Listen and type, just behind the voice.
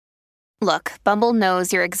Look, Bumble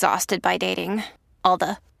knows you're exhausted by dating. All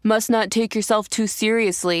the must not take yourself too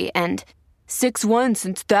seriously and 6'1"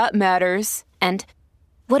 since that matters. And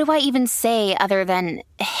what do I even say other than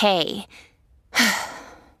hey?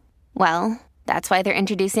 Well, that's why they're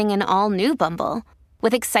introducing an all-new Bumble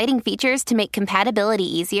with exciting features to make compatibility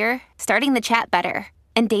easier, starting the chat better,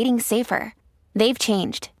 and dating safer. They've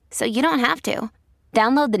changed, so you don't have to.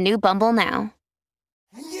 Download the new Bumble now.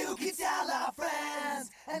 You can tell our friends,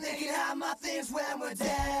 and they can have my things when we're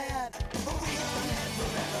dead. But we gonna live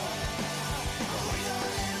forever. But we gonna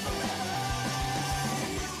live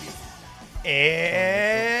forever.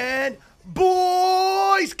 And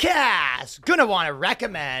Boys Cast! Gonna want to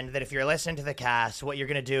recommend that if you're listening to the cast, what you're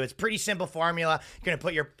gonna do, it's pretty simple formula. You're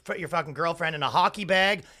gonna put your fucking girlfriend in a hockey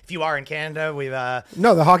bag. If you are in Canada, we've No,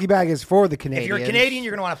 the hockey bag is for the Canadians. if you're Canadian,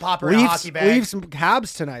 you're gonna want to pop her in a hockey bag. Leave some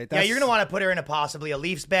Habs tonight. Yeah, you're going to want to put her in possibly a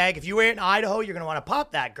Leafs bag. If you were in Idaho, you're going to want to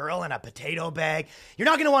pop that girl in a potato bag. You're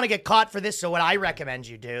not going to want to get caught for this, so what I recommend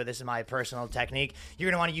you do, this is my personal technique, you're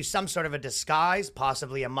going to want to use some sort of a disguise,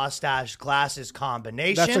 possibly a mustache glasses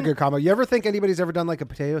combination. That's a good combo. You ever think anybody's ever done like a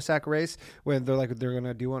potato sack race when they're going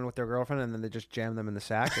to do one with their girlfriend and then they just jam them in the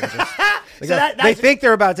sack? And just, they think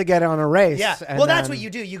they're about to get on a race. Yeah, well, that's what you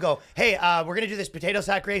do. You go, hey, we're going to do this potato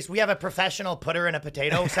sack race. We have a professional putter in a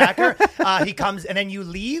potato sacker. He comes, and then you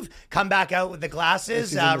leave, come back out with the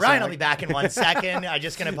glasses. Ryan will be back in 1 second. I'm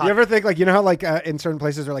just going to pop. You ever think, like, you know how, like, in certain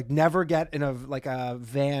places they're like, never get in a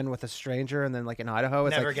van with a stranger, and then, like, in Idaho,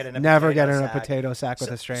 it's never get in a potato sack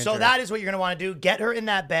with a stranger. So that is what you're going to want to do. Get her in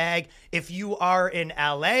that bag. If you are in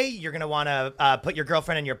LA, you're going to want to put your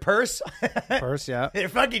girlfriend in your purse. Purse, yeah. They're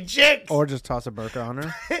fucking chicks. Or just toss a burqa on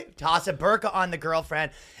her. Toss a burqa on the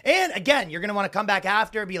girlfriend. And again, you're going to want to come back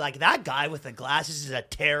after and be like, that guy with the glasses is a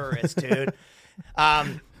terrorist, dude. I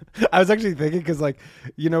was actually thinking because, like,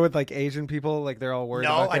 you know, with like Asian people, like they're all worried.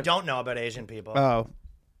 No, about I don't know about Asian people. Oh,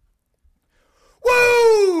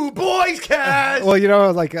 woo, Boys Cast. well, you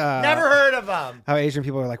know, like Never heard of them. how Asian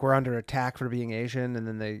people are like, we're under attack for being Asian, and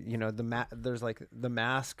then they, you know, there's like the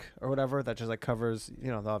mask or whatever that just like covers,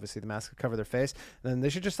 you know, obviously the mask cover their face. Then they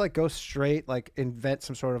should just like go straight, like invent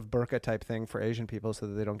some sort of burqa type thing for Asian people so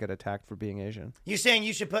that they don't get attacked for being Asian. You saying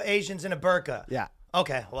you should put Asians in a burqa? Yeah.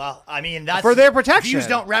 Okay, well, I mean, that's For their protection. Views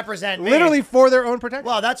don't represent me. Literally for their own protection.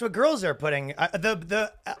 Well, that's what girls are putting.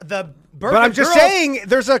 The burqa. But I'm just girl- saying,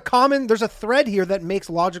 there's a thread here that makes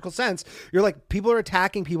logical sense. You're like, people are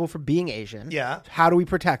attacking people for being Asian. Yeah. How do we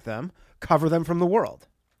protect them? Cover them from the world.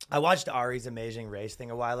 I watched Ari's Amazing Race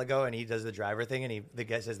thing a while ago, and he does the driver thing, and the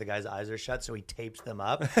guy says the guy's eyes are shut, so he tapes them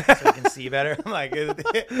up so he can see better. I'm like,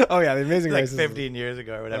 Oh yeah, the Amazing like Race. 15 years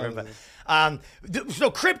ago or whatever. But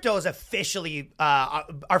so crypto is officially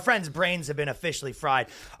our friends' brains have been officially fried.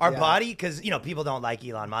 Our body, because you know people don't like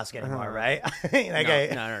Elon Musk anymore, right?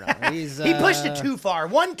 No. He's, he pushed it too far.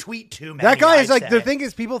 One tweet too many. that guy is I'd like, say. the thing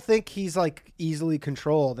is, people think he's like easily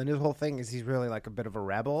controlled, and his whole thing is he's really like a bit of a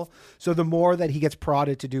rebel. So the more that he gets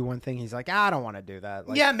prodded to do one thing, he's like, I don't want to do that.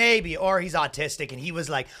 Like, Yeah, maybe. Or he's autistic and he was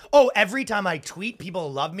like, oh, every time I tweet,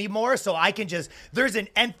 people love me more. So I can just, there's an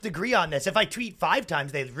nth degree on this. If I tweet 5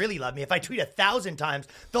 times, they really love me. If I tweet 1,000 times,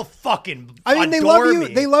 they'll fucking they love you.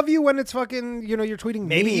 me. They love you when it's fucking, you know, you're tweeting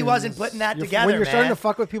Maybe he memes. wasn't putting that together, When you're starting man. to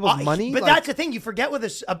fuck with people's money. But like, that's the thing. You forget with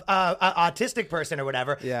this autistic person or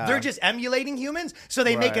whatever. Yeah. They're just emulating humans. So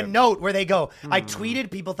they make a Right. note where they go, I tweeted,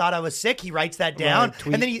 people thought I was sick. He writes that down. Right,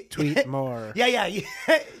 tweet- and then he tweet more. Yeah.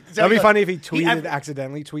 So That'd he be goes- funny if he tweeted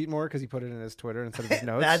accidentally tweet more because he put it in his Twitter instead of his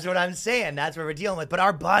notes. That's what I'm saying. That's what we're dealing with. But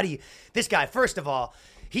our buddy, this guy, first of all,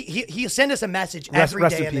 he'll send us a message every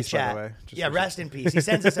rest day in in the peace, by the chat. way. Just Yeah, for rest in peace. He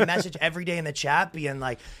sends us a message every day in the chat being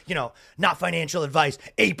like, you know, not financial advice,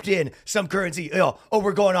 aped in some currency. Oh,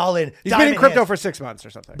 we're going all in. He's been in Diamond crypto hands. for 6 months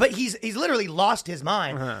or something. But he's literally lost his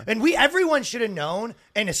mind. And everyone should have known,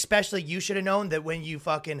 and especially you should have known that when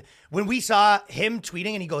we saw him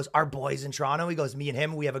tweeting and he goes, our boys in Toronto, he goes, me and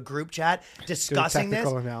him, we have a group chat discussing this.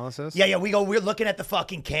 technical analysis. Yeah, we go, we're looking at the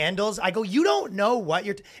fucking candles. I go, you don't know what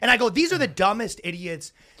you're, and I go, these are the dumbest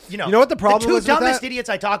idiots. You know what the problem the was two with dumbest that? idiots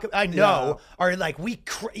I know are like,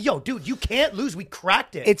 yo, dude, you can't lose. We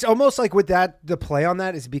cracked it. It's almost like with that, the play on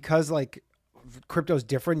that is because like crypto's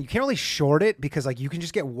different. You can't really short it because like you can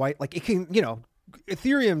just get like it can, you know,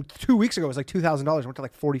 Ethereum 2 weeks ago was like $2,000, went to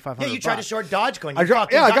like $4,500. yeah, you tried to short Dogecoin. You I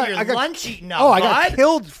fucking got your lunch eaten up. Oh, I got bud.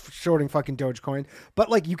 killed shorting fucking Dogecoin. But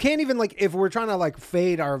like, you can't even like, if we're trying to like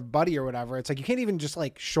fade our buddy or whatever, it's like you can't even just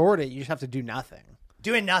like short it. You just have to do nothing.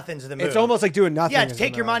 Doing nothing's the move. It's almost like doing nothing. Yeah, is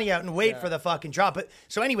take the your move. money out and wait for the fucking drop. But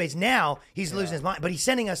so, anyways, now he's losing his mind. But he's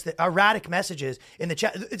sending us the erratic messages in the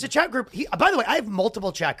chat. It's a chat group. By the way, I have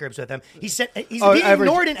multiple chat groups with him. He's being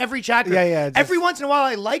ignored in every chat group. Yeah. Every once in a while,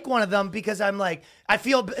 I like one of them because I'm like, I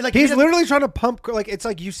feel like He's literally trying to pump. Like it's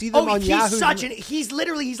like you see them on Yahoo.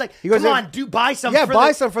 He's like, He goes, come on, buy some. Yeah, for buy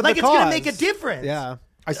the, some for like the it's cause. gonna make a difference. Yeah.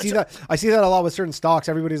 I see that a lot with certain stocks.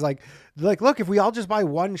 Everybody's like, look, if we all just buy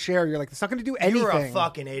one share, you're like, it's not going to do anything. You're a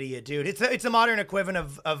fucking idiot, dude. It's the modern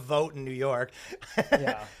equivalent of vote in New York.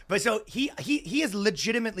 Yeah. But so he is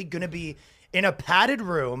legitimately going to be in a padded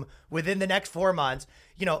room within the next 4 months,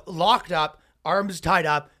 locked up, arms tied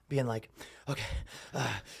up, being like, okay,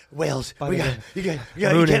 whales. You can't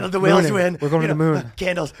let the whales win. We're going to the moon.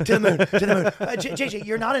 Candles to the moon, to the moon. JJ,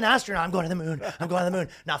 you're not an astronaut. I'm going to the moon. I'm going to the moon.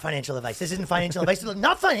 Not financial advice. This isn't financial advice.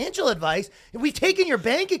 Not financial advice. We've taken your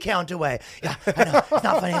bank account away. Yeah, I know. It's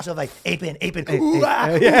not financial advice. Ape in. Ooh, ooh,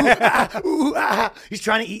 ah. He's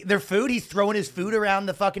trying to eat their food. He's throwing his food around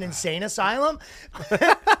the fucking insane asylum.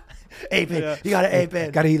 Ape in. You gotta ape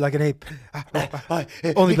in. Gotta eat like an ape.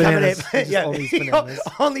 Only Become an bananas. ape. Yeah. Only eats bananas.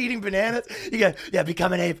 Only eating bananas.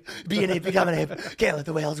 Become an ape. Be an ape. Become an ape. Can't let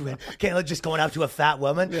the whales win. Can't let just going up to a fat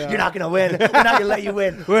woman. Yeah. You're not gonna win. We're not gonna let you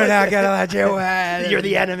win. We're not gonna let you win. You're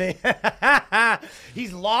the enemy.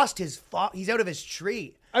 He's lost his. He's out of his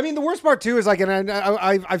tree. I mean, the worst part too is like, and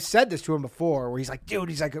I've said this to him before, where he's like, dude,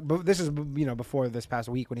 he's like, this is before this past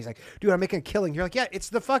week when he's like, dude, I'm making a killing. You're like, yeah, it's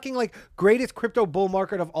the fucking like greatest crypto bull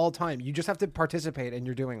market of all time. You just have to participate, and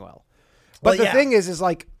you're doing well. But the thing is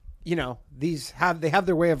like, they have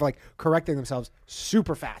their way of like correcting themselves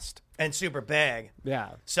super fast and super big.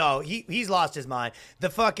 Yeah. So he's lost his mind. The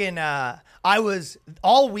fucking I was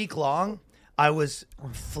all week long. I was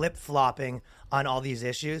flip flopping on all these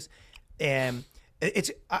issues, and.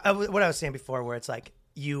 It's what I was saying before, where it's like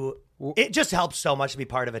it just helps so much to be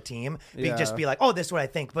part of a team. Just be like, oh, this is what I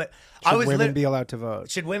think. But should women be allowed to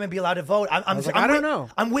vote? Should women be allowed to vote? I don't know.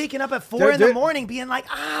 I'm waking up at 4 in the morning, being like,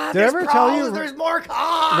 there's pros, there's more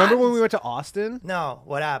cons. Remember when we went to Austin? No,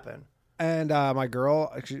 what happened? And my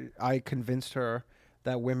girl, I convinced her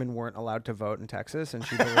that women weren't allowed to vote in Texas, and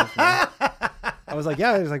she believed me. I was like,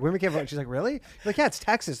 yeah, there's like women can't vote. She's like, really? She's like, yeah, it's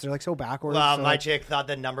Texas. They're like so backwards. Well, so my chick thought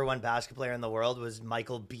the number one basketball player in the world was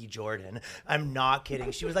Michael B. Jordan. I'm not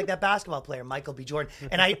kidding. She was like that basketball player, Michael B. Jordan.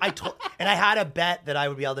 And I had a bet that I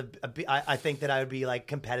would be able to. I think that I would be like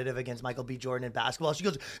competitive against Michael B. Jordan in basketball. She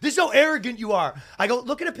goes, "This is how arrogant you are." I go,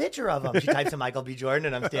 "Look at a picture of him." She types in Michael B. Jordan,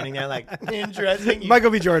 and I'm standing there like, interesting.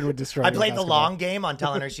 Michael B. Jordan would destroy. I played the long game on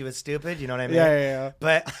telling her she was stupid. You know what I mean? Yeah.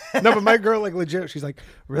 But no, but my girl, like legit, she's like,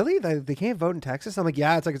 really? They can't vote in Texas? I'm like,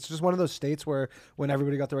 yeah. It's just one of those states where when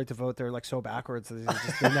everybody got the right to vote, they're like so backwards that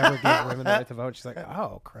they never gave women the right to vote. She's like,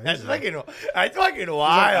 oh, crazy. That's fucking wild.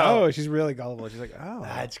 Like, oh, she's really gullible. She's like, oh,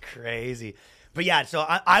 that's crazy. But yeah, so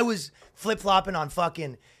I was flip flopping on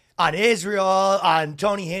Israel, on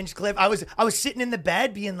Tony Hinchcliffe. I was sitting in the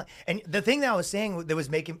bed being like, and the thing that I was saying that was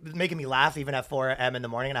making me laugh even at 4 a.m. in the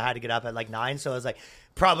morning, and I had to get up at like 9, so I was like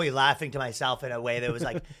probably laughing to myself in a way that was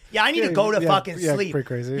like, yeah, I need to go to fucking sleep. Pretty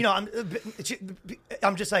crazy.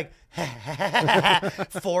 I'm just like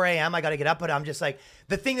 4 a.m. I got to get up, but I'm just like,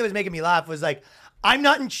 the thing that was making me laugh was like, I'm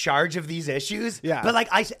not in charge of these issues, but like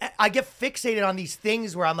I get fixated on these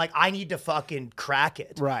things where I'm like, I need to fucking crack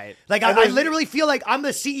it. Right. Like I literally feel like I'm the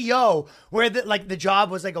CEO where the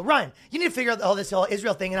job was like, Ryan, you need to figure out this whole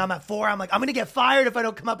Israel thing. And I'm at 4. I'm like, I'm going to get fired if I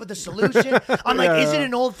don't come up with a solution. I'm like, is it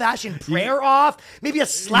an old fashioned prayer off? Maybe a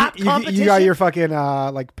slap competition? You got your fucking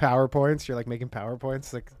like PowerPoints. You're like making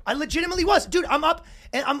PowerPoints. Like I legitimately was, dude. I'm up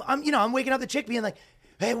and I'm waking up the chick being like,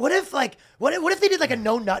 hey, what if they did like a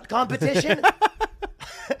no nut competition?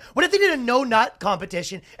 What if they did a no nut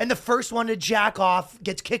competition and the first one to jack off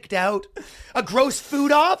gets kicked out? A gross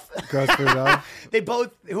food off? They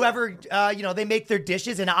both, whoever, they make their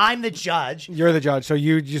dishes and I'm the judge. You're the judge, so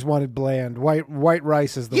you just wanted bland. White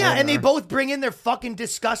rice is the winner. And they both bring in their fucking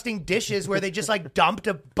disgusting dishes where they just like dumped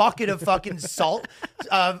a bucket of fucking salt,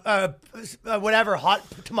 whatever, hot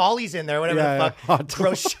tamales in there, whatever the fuck. Hot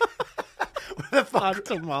gross What the fuck? Hot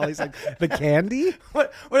tamales, like the candy?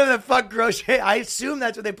 Whatever the fuck gross shit. I assume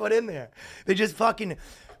that's what they put in there. They just fucking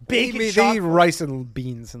bake it. They eat rice and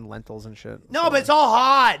beans and lentils and shit. No, but it's all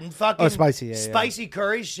hot and fucking spicy, spicy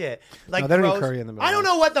curry shit. Like no, they don't eat curry in the middle. I don't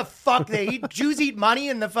know what the fuck they eat. Jews eat money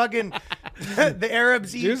and the fucking the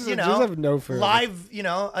Arabs eat, Jews have no food. Live,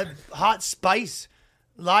 a hot spice.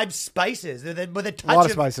 Live spices with a touch a lot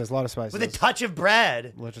of spices with a touch of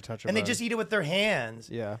bread. And they just eat it with their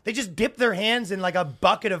hands. Yeah, they just dip their hands in like a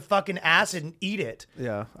bucket of fucking acid and eat it.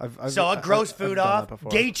 Yeah, a gross food off.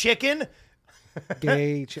 Gay chicken.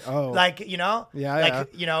 Gay. Like, you know? Yeah, like, yeah.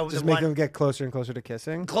 you know, Just the make one, them get closer and closer to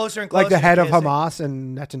kissing. closer and closer. Like the to head of kissing. Hamas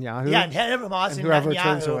and Netanyahu. Yeah, and head of Hamas and whoever Netanyahu.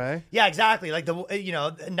 turns away. Yeah, exactly. Like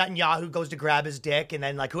Netanyahu goes to grab his dick, and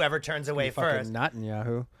then like whoever turns away first. Fucking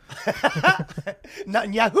Netanyahu.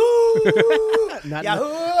 Netanyahu.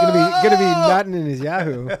 Yahoo. Gonna be nutting in his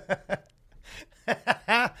Yahoo.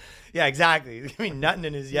 Yeah, exactly. He's gonna be nutting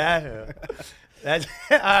in his Yahoo. That's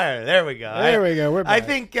all right. There we go. There we go. We're I back.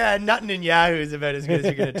 think nutting in Yahoo is about as good as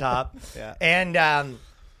you're gonna top. Yeah. And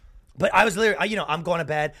but I was literally, you know, I'm going to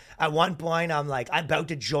bed. At one point, I'm like, I'm about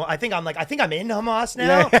to join. I think I'm in Hamas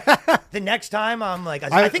now. Yeah. The next time, I'm like,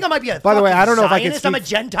 I think I might be a. By the way, fucking I don't know if I can Zionist. I'm a speak-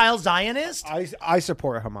 Gentile Zionist. I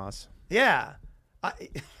support Hamas. Yeah.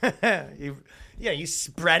 You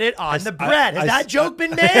spread it on the bread. Has that joke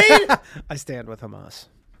been made? I stand with Hamas.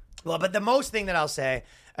 Well, but the most thing that I'll say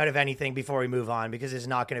out of anything before we move on, because it's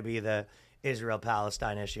not going to be the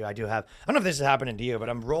Israel-Palestine issue. I don't know if this is happening to you, but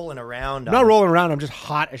I'm rolling around. I'm not rolling around. I'm just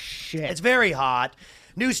hot as shit. It's very hot.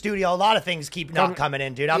 New studio. A lot of things keep not coming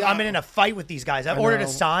in, dude. I'm in a fight with these guys. I ordered a know.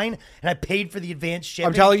 sign, and I paid for the advanced shipping.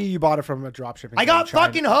 I'm telling you bought it from a drop shipping. I got China.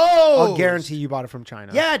 fucking hosed. I'll guarantee you bought it from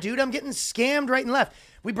China. Yeah, dude, I'm getting scammed right and left.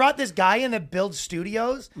 We brought this guy in that builds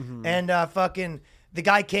studios, and fucking the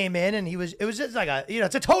guy came in, and it was just like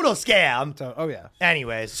it's a total scam. So, oh yeah.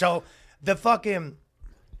 Anyways, so the fucking,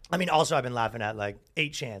 I mean, also I've been laughing at like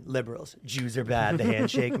 8chan liberals, Jews are bad, the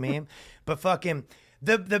handshake meme, but fucking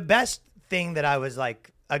the best thing that I was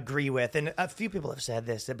like agree with, and a few people have said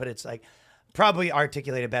this, but it's like probably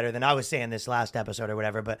articulated better than I was saying this last episode or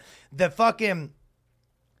whatever, but the fucking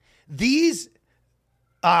these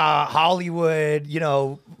Hollywood, you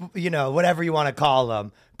know, whatever you want to call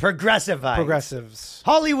them, Progressives.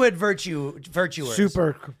 Hollywood virtuers.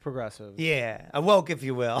 Super progressive. Yeah, awoke, if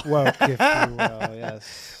you will. Woke, if you will,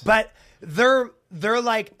 yes. But they're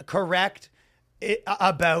like correct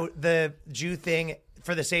about the Jew thing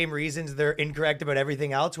for the same reasons they're incorrect about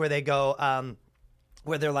everything else, where they go,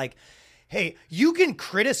 where they're like, hey, you can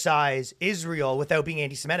criticize Israel without being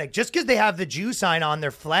anti-Semitic. Just because they have the Jew sign on their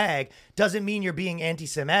flag doesn't mean you're being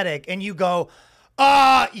anti-Semitic. And you go,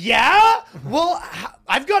 yeah? Well,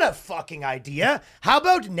 I've got a fucking idea. How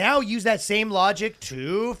about now use that same logic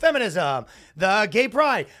to feminism, the gay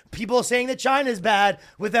pride, people saying that China's bad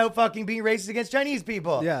without fucking being racist against Chinese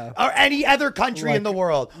people. Yeah. Or any other country in the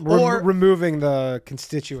world. Or removing the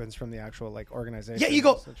constituents from the actual like organization. Yeah, you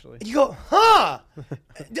go, essentially. huh?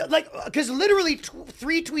 Like, because literally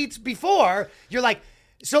 3 tweets before, you're like,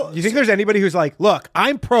 so You think there's anybody who's like, look,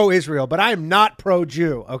 I'm pro-Israel, but I'm not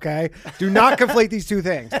pro-Jew, okay? Do not conflate these two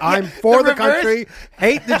things. I'm for the reverse? country,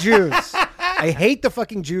 hate the Jews. I hate the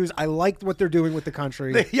fucking Jews. I like what they're doing with the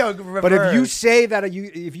country. Yo, But if you reverse. say that,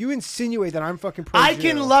 if you insinuate that I'm fucking pro-Jew. I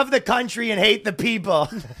can love the country and hate the people.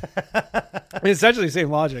 It's essentially the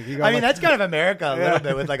same logic. You go I mean, like, that's kind of America a little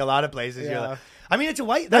bit with like a lot of places. You're Yeah. like, I mean, it's a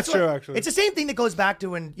white. That's what- true, actually. It's the same thing that goes back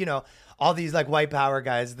to when, all these like white power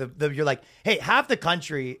guys, you're like, hey, half the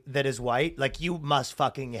country that is white, like you must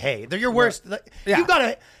fucking hate. They're your worst. Like, Yeah. You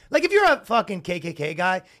gotta, like if you're a fucking KKK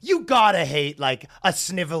guy, you gotta hate like a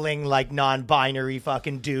sniveling, like non-binary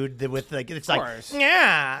fucking dude that with like, it's like, course.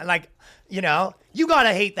 yeah, like, you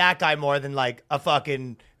gotta hate that guy more than like a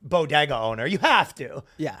fucking bodega owner. You have to.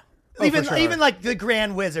 yeah. Oh, for sure. Even like the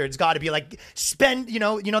Grand Wizard's got to be like spend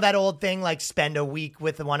that old thing like spend a week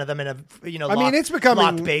with one of them in a it's becoming-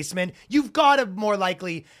 locked basement. You've got to more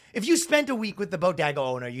likely if you spent a week with the bodega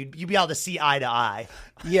owner, you'd be able to see eye to eye.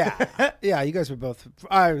 Yeah. Yeah, you guys would both.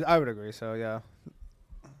 I would agree. So, yeah.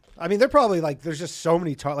 I mean, they're probably like, there's just so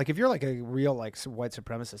many, like, if you're like a real like white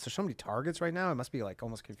supremacist, there's so many targets right now. It must be like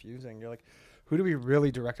almost confusing. You're like, who do we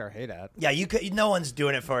really direct our hate at? Yeah, you could. No one's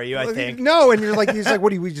doing it for you. I think. No, and you're like,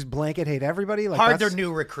 what do we just blanket hate everybody? Like, Hard their that's-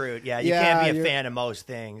 new recruit. Yeah, you Yeah, can't be a you're- fan of most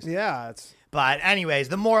things. Yeah, it's. But anyways,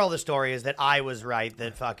 the moral of the story is that I was right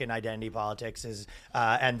that fucking identity politics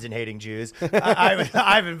ends in hating Jews.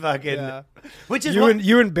 I've been fucking, Yeah. which is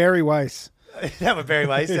You and Barry Weiss. that what Barry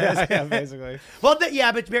Weiss says. Yeah, basically. Well,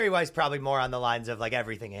 but Barry Weiss probably more on the lines of like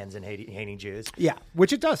everything ends in hating Jews. Yeah,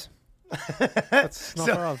 which it does. That's not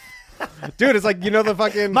far off. Dude, it's like, the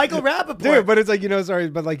fucking Michael Rappaport. Dude, but it's like,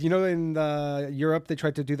 in Europe they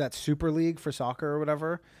tried to do that Super League for soccer or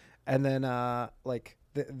whatever, and then like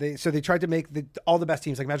they tried to make all the best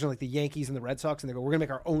teams. Like imagine like the Yankees and the Red Sox, and they go, we're gonna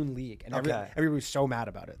make our own league, and everybody was so mad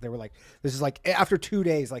about it. They were like, this is like after 2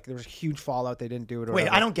 days, like there was huge fallout. They didn't do it. Or Wait,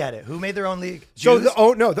 whatever. I don't get it. Who made their own league? So Jews?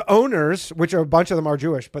 the owners, which are a bunch of them are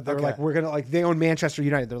Jewish, but they're Okay. like, we're gonna like they own Manchester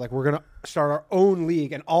United. They're like, we're gonna start our own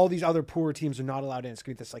league, and all these other poor teams are not allowed in. It's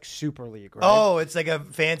gonna be this like super league, right? Oh, it's like a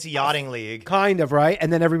fancy yachting league. Kind of, right?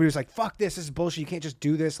 And then everybody was like, fuck this is bullshit. You can't just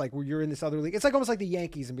do this. Like, you're in this other league. It's like almost like the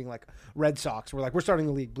Yankees and being like Red Sox. We're like, we're starting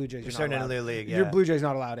a league. Blue Jays, you're starting not a allowed. new league, Your yeah. Blue Jays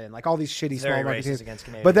not allowed in. Like all these shitty Very small market racist teams. against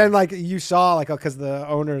Canadians. But then like you saw like because the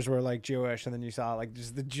owners were like Jewish, and then you saw like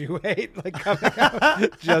just the Jew hate like coming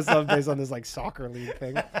out just based on this like soccer league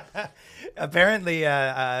thing. Apparently,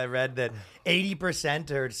 I read that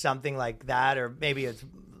 80% or something like that, or maybe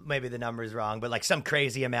the number is wrong, but like some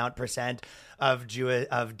crazy amount percent of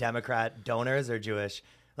Democrat donors are Jewish.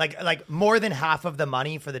 Like more than half of the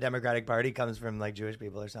money for the Democratic Party comes from like Jewish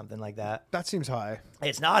people or something like that. That seems high.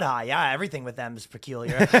 It's not high. Yeah, everything with them is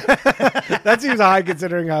peculiar. That seems high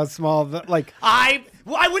considering how small. Like I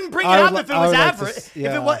wouldn't bring it up if it was average. If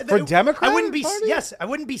it was For Democratic I wouldn't be. Party? Yes, I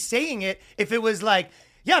wouldn't be saying it if it was like,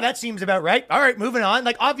 yeah, that seems about right. All right, moving on.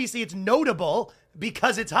 Like obviously it's notable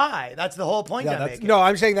because it's high. That's the whole point.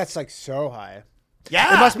 I'm saying that's like so high.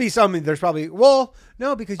 Yeah, It must be something. There's probably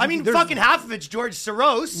no because I mean, there's- fucking half of it's George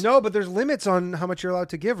Soros. No, but there's limits on how much you're allowed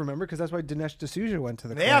to give. Remember, because that's why Dinesh D'Souza went to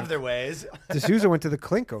the. They have their ways. D'Souza went to the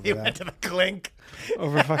clink over He that. went to the clink.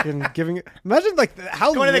 Over fucking giving. Imagine like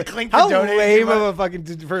how Going to the clink for how donating lame too of a fucking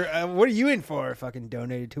for what are you in for? Fucking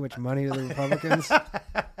donated too much money to the Republicans.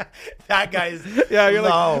 That guy's Yeah, you're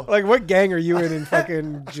low. like what gang are you in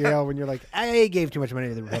fucking jail when you're like I gave too much money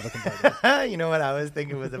to the Republican Party? You know what I was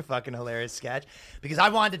thinking was a fucking hilarious sketch because I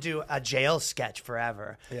wanted to do a jail sketch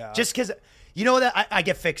forever. Yeah. Just because, you know that I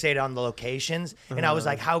get fixated on the locations, and I was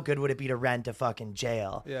like, how good would it be to rent a fucking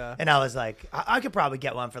jail? Yeah. And I was like, I could probably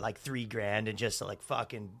get one for like $3,000 and just to like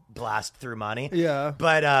fucking blast through money. Yeah.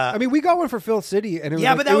 But I mean, we got one for Phil City, and it was yeah,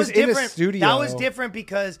 like, but that it was in a different. studio. That was different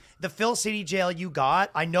because the Phil City jail you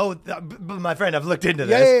got, I know, my friend, I've looked into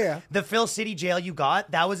Yeah, this. yeah. The Phil City jail you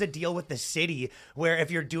got, that was a deal with the city where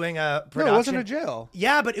if you're doing a No, production, it wasn't a jail.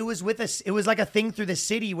 Yeah, but it was with us. It was like a thing through the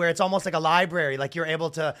city where it's almost like a library. Like you're able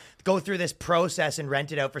to go through this process and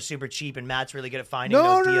rent it out for super cheap. And Matt's really good at finding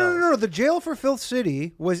those deals. No. The jail for Filth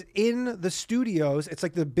City was in the studios. It's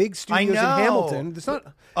like the big studios in know. Hamilton. It's not.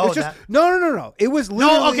 Oh, it's just that- no. It was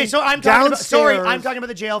literally No, okay. So I'm talking about. Sorry, downstairs. I'm talking about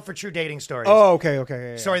the jail for True Dating Stories. Oh, okay.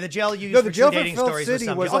 Yeah. Sorry, the jail used No, for the jail True for Dating Filth Stories City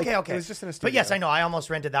was was something. like- Okay. it was just in a But yes, studio. I know. I almost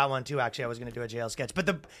rented that one too. Actually, I was going to do a jail sketch. But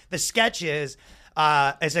the sketch is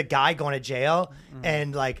as a guy going to jail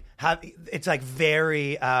and like it's like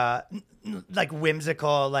very like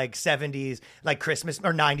whimsical like 70s like Christmas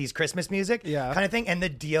or 90s Christmas music kind of thing. And the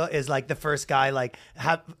deal is like the first guy like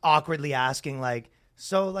awkwardly asking like,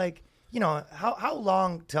 so like, you know, how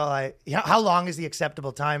long till how long is the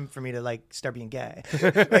acceptable time for me to like start being gay?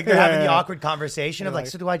 Like they're having the awkward conversation of like,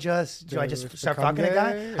 so do I just start become fucking a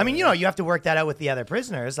guy? gay? I mean, you know, you have to work that out with the other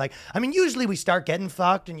prisoners. Like, I mean, usually we start getting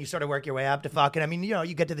fucked and you sort of work your way up to fucking. I mean, you know,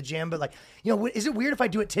 you get to the gym, but like, you know, is it weird if I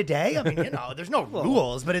do it today? I mean, you know, there's no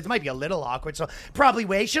rules, but it might be a little awkward. So probably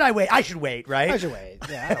wait. Should I wait? I should wait, right? I should wait.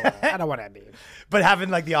 Yeah, I don't want to be. But having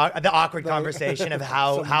like the awkward conversation of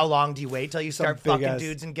how long do you wait till you start big fucking ass-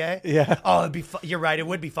 dudes and gay? Yeah. Oh, it'd be you're right. It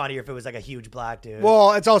would be funnier if it was like a huge black dude.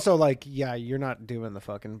 Well, it's also like, yeah, you're not doing the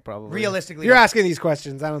fucking probably. Realistically, you're no. asking these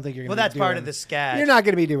questions. I don't think you're. Well, Gonna that's be part doing- of the sketch. You're not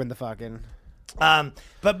going to be doing the fucking.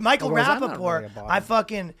 But Michael Otherwise, I'm not Rappaport, really a bottom. I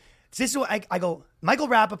fucking this is what I go. Michael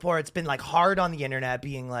Rappaport's been like hard on the internet,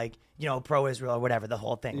 being like, you know, pro-Israel or whatever, the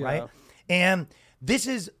whole thing, right? And this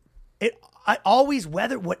is it. I always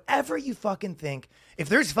whatever you fucking think. If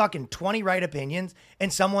there's fucking 20 right opinions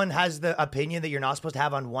and someone has the opinion that you're not supposed to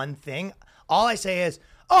have on one thing, all I say is,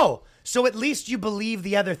 oh, so at least you believe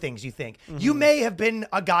the other things you think. Mm-hmm. You may have been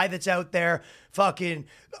a guy that's out there fucking,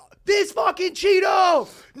 this fucking Cheeto.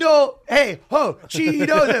 No, hey, ho,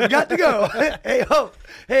 Cheetos have got to go. Hey,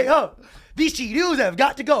 ho. These Cheetos have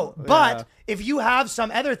got to go. But if you have some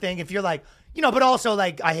other thing, if you're like, you know, but also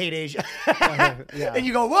like, I hate Asia. And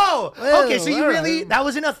you go, whoa, okay, so you really, that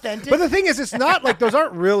was an authentic. But the thing is, it's not like those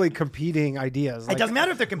aren't really competing ideas. Like, it doesn't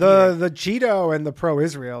matter if they're competing. The Cheeto and the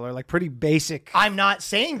pro-Israel are like pretty basic. I'm not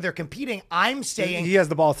saying they're competing. I'm saying He has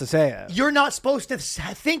the balls to say it. you're not supposed to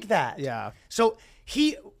think that. Yeah. So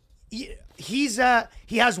he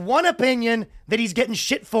has one opinion that he's getting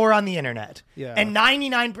shit for on the internet. Yeah. And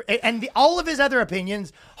 99 and all of his other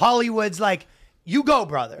opinions, Hollywood's like, You go,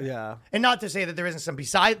 brother. Yeah. And not to say that there isn't some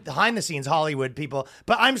behind the scenes Hollywood people,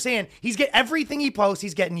 but I'm saying everything he posts,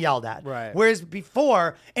 he's getting yelled at. Right. Whereas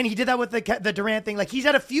before, and he did that with the Durant thing. Like he's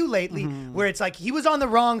had a few lately where it's like he was on the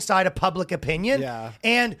wrong side of public opinion. Yeah.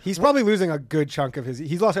 And He's probably losing a good chunk of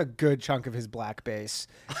he's lost a good chunk of his black base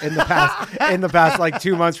in the past like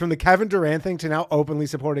 2 months, from the Kevin Durant thing to now openly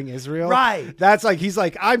supporting Israel. Right. That's like, he's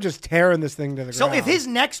like, I'm just tearing this thing to the so ground. if his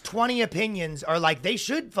next 20 opinions are like they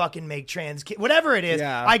should fucking make trans kids, whatever it is,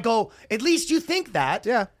 Yeah. I go, at least you think that.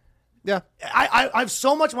 Yeah. Yeah. I have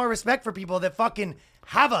so much more respect for people that fucking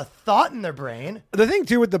have a thought in their brain. The thing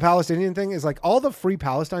too with the Palestinian thing is like all the free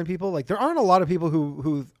Palestine people, like there aren't a lot of people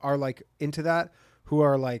who are like into that, who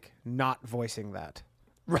are like not voicing that.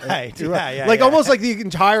 Right. Yeah. Like yeah. almost like the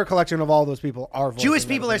entire collection of all those people are voicing Jewish that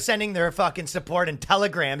people are opinion. sending their fucking support in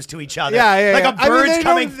telegrams to each other. Yeah, Like yeah. a bird's they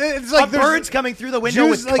coming. don't- it's like a there's- bird's coming through the window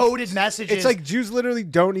Jews, with like, coded messages. It's like Jews literally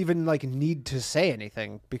don't even like need to say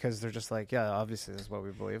anything because they're just like, yeah, obviously this is what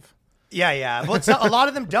we believe. yeah. Well, a lot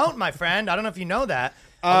of them don't, my friend. I don't know if you know that.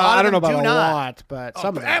 I don't know about do a not. lot, but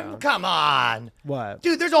some of them. don't. Come on. What?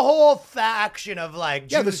 Dude, there's a whole faction of like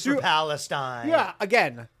Yeah, Jews for Palestine. Yeah,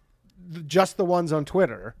 again, just the ones on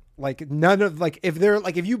Twitter. Like none of like if they're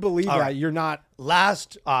like if you believe that, right. you're not.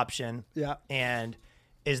 Last option. Yeah. And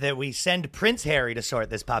is that we send Prince Harry to sort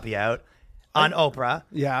this puppy out on Oprah.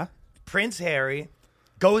 Yeah. Prince Harry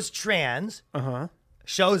goes trans,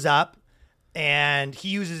 shows up, and he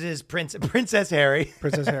uses his Princess Harry.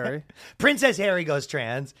 Princess Harry. Princess Harry goes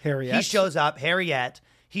trans. Harriet. He shows up, Harriet.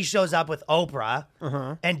 He shows up with Oprah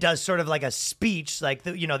and does sort of like a speech, like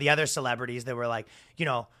the other celebrities that were like,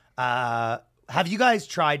 have you guys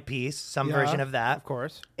tried peace? Some Yeah, version of that, of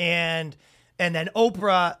course. And then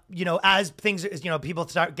Oprah, as things, people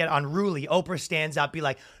get unruly, Oprah stands up, be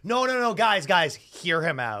like, no, guys, hear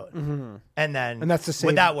him out. And then, And that's to save,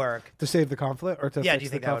 would that work? To save the conflict or to Yeah, fix do you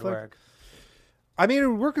think the that would conflict? work? I mean, it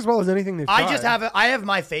would work as well as anything they've I tried. just have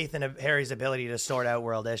my faith in Harry's ability to sort out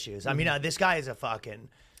world issues. I mean, this guy is a fucking.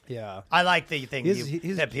 Yeah. I like the thing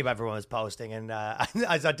He's- that everyone was posting, and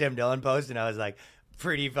I saw Tim Dillon post, and I was like,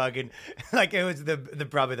 pretty fucking like it was the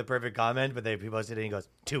probably the perfect comment, but people posted it and he goes,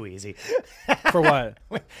 too easy. For what?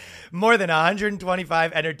 More than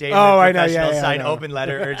 125 entertainment I know, professionals I sign know. open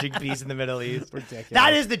letter urging peace in the Middle East. Ridiculous.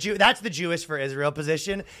 That is that's the Jewish for Israel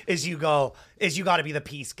position. You got to be the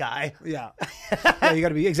peace guy. Yeah. Yeah, you got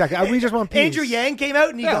to be exactly. We just want peace. Andrew Yang came out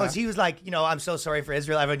and Yeah. he was like, I'm so sorry for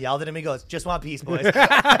Israel. Everyone yelled at him. He goes, just want peace, boys.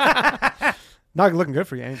 Not looking good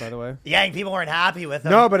for Yang, by the way. Yang people weren't happy with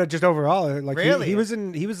him. No, but just overall, like Really? he was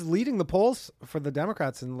leading the polls for the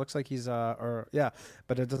Democrats, and it looks like he's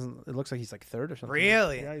but it doesn't. It looks like he's like third or something.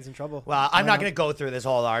 Really? Yeah, he's in trouble. Well, I'm not going to go through this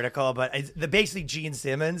whole article, but basically Gene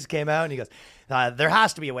Simmons came out and he goes, there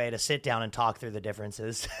has to be a way to sit down and talk through the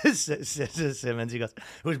differences. Simmons, he goes,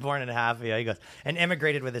 who was born in Hafia, he goes, and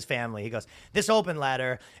immigrated with his family. He goes, this open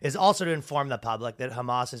letter is also to inform the public that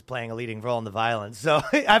Hamas is playing a leading role in the violence. So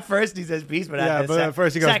at first he says peace, but at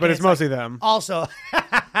first he goes, second, but it's mostly like, them. Also,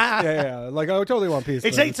 yeah. Like I totally want peace.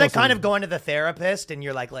 It's but like kind also- of going to the therapist and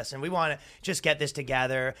you're like, listen, we want to just get this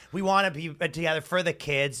together. We want to be together for the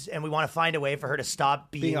kids, and we want to find a way for her to stop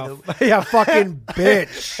being yeah, fucking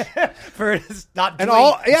bitch. for her to stop And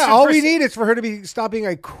doing, all we need is for her to stop being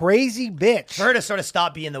a crazy bitch. for her to sort of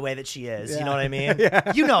stop being the way that she is. You know what I mean?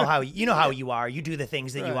 You know how you are. You do the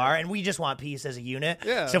things that you are, and we just want peace as a unit.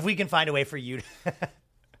 Yeah. So if we can find a way for you to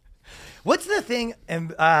What's the thing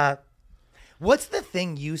what's the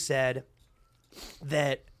thing you said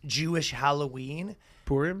that Jewish Halloween?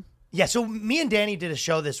 Purim? Yeah, so me and Danny did a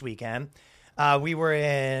show this weekend. We were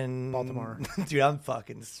in Baltimore. Dude, I'm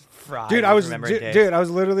fucking fried. Dude, I was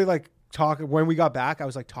literally like talking when we got back. I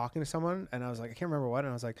was like talking to someone, and I was like, I can't remember what, and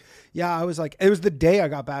I was like, yeah, I was like, it was the day I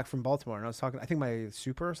got back from Baltimore, and I was talking, I think my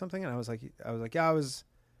super or something, and I was like, yeah,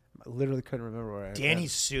 I literally couldn't remember where I.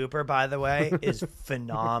 Danny's super, by the way, is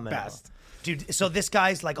phenomenal. Best. Dude, so this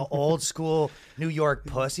guy's like an old school New York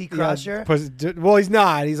pussy crusher. Well, he's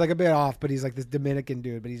not. He's like a bit off, but he's like this Dominican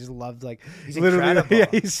dude. But he just loved like He's literally. incredible. Yeah,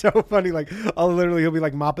 he's so funny. Like he'll be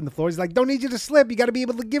like mopping the floor. He's like, "Don't need you to slip. You got to be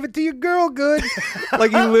able to give it to your girl good." Like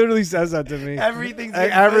he literally says that to me. Everything's Like,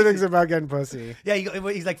 getting everything's pussy. about getting pussy. Yeah,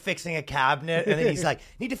 he's like fixing a cabinet, and then he's like,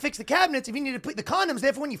 need to fix the cabinets if you need to put the condoms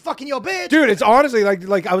there for when you fucking your bitch. Dude, it's honestly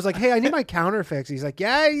like I was like, "Hey, I need my counter fixed." He's like,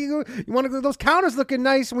 "Yeah, you want to go? Those counters looking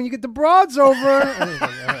nice when you get the broads over." I was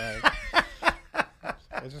like, all right.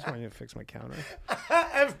 I just want you to fix my counter.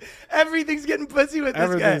 Everything's getting pussy with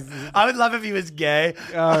this guy. Everything's- I would love if he was gay.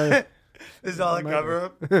 This is all a cover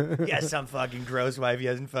up. Yeah, some fucking gross wife. He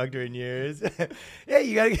hasn't fucked her in years. Yeah,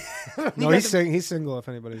 you gotta. No, he's single. If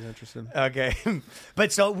anybody's interested. Okay,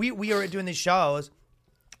 but so we were doing these shows,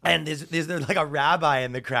 and there's like a rabbi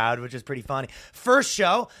in the crowd, which is pretty funny. First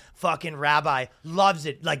show, fucking rabbi loves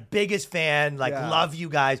it, like biggest fan, like love you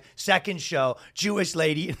guys. Second show, Jewish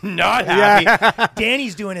lady not happy.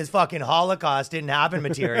 Danny's doing his fucking Holocaust didn't happen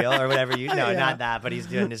material or whatever not that, but he's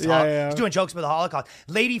doing his he's doing jokes about the Holocaust.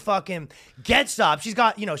 Lady fucking gets up. She's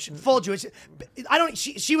got full Jewish.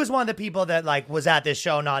 She was one of the people that like was at this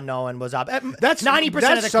show not knowing was up. That's 90% of the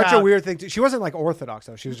That's such crowd. a weird thing. She wasn't like Orthodox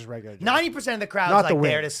though. She was just regular. 90% of the crowd's Not like the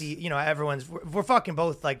there to wigs. see, everyone's, we're fucking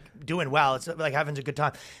both like doing well. It's like having a good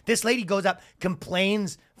time. This lady goes up,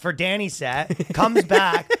 complains for Danny's set, comes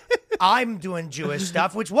back. I'm doing Jewish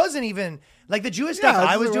stuff, which wasn't even like the Jewish stuff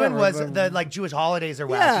I was doing was the like Jewish holidays or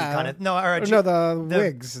wacky kind of the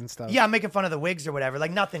wigs and stuff. Yeah, making fun of the wigs or whatever,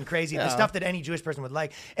 like nothing crazy. The stuff that any Jewish person would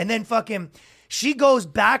like. And then fucking she goes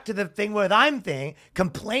back to the thing with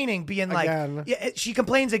complaining, being like, she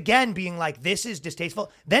complains again, being like, this is distasteful.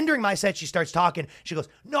 Then during my set, she starts talking. She goes,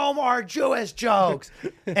 no more Jewish jokes.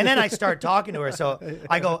 And then I start talking to her. So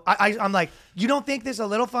I go, I'm like, you don't think this is a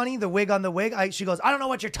little funny? The wig on the wig? She goes, I don't know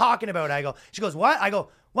what you're talking about. She goes, what? I go,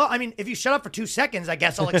 well, I mean, if you shut up for 2 seconds, I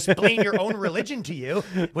guess I'll explain your own religion to you,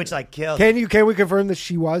 which like kills. Can we confirm that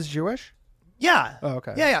she was Jewish? Yeah. Oh,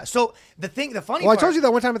 okay. Yeah. So the funny Well, part, I told you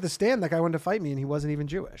that one time at the stand, that guy wanted to fight me, and he wasn't even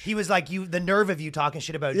Jewish. he was like, the nerve of you talking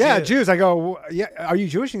shit about Yeah, Jews. Jews. I go, yeah. Are you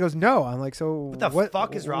Jewish? And he goes, no. I'm like, so What the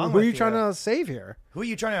fuck is wrong Who with are you you? trying to save here? Who are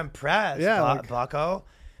you trying to impress? Yeah, Bucko.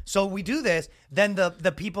 So we do this. Then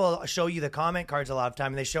the people show you the comment cards a lot of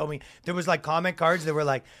time, and they show me there was like comment cards that were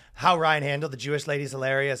like how Ryan handled the Jewish lady's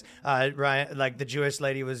hilarious. Ryan, like the Jewish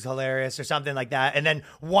lady was hilarious or something like that. And then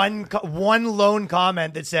one lone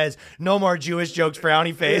comment that says no more Jewish jokes,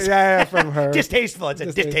 frowny face. Yeah, from her. Distasteful. It's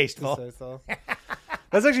a distasteful.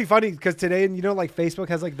 That's actually funny because today, like Facebook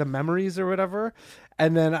has like the memories or whatever.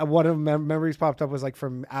 And then one of the memories popped up was like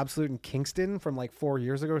from Absolute in Kingston from like 4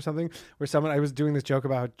 years ago or something, where I was doing this joke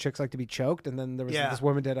about how chicks like to be choked. And then there was this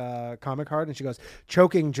woman did a comic card and she goes,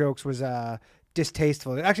 choking jokes was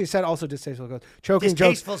distasteful. It actually said also distasteful. It goes, choking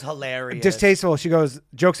Distasteful's jokes. hilarious. Distasteful. She goes,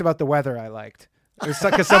 jokes about the weather I liked. It's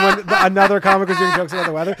like because another comic was doing jokes about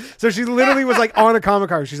the weather. So she literally was like on a comic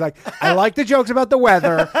card. She's like, I like the jokes about the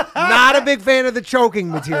weather. Not a big fan of the choking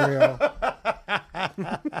material.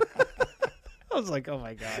 I was like, oh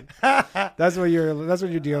my God. That's what you're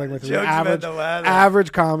dealing with. Jokes about the weather.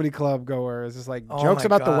 Average comedy club goer is just like jokes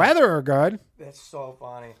about the weather are good. That's so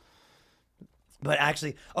funny. But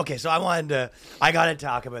actually, okay, so I got to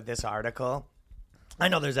talk about this article. I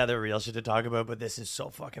know there's other real shit to talk about, but this is so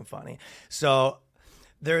fucking funny. So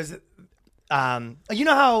there's, you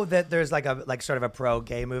know how that there's like sort of a pro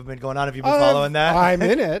gay movement going on? Have you been following that? I'm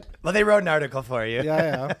in it. Well, they wrote an article for you.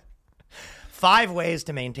 Yeah. 5 ways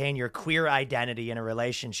to maintain your queer identity in a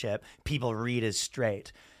relationship people read as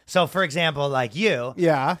straight. So, for example, like you.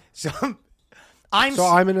 Yeah. So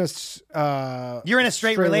I'm in a. You're in a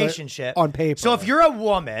straight relationship on paper. So if you're a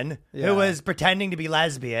woman who was pretending to be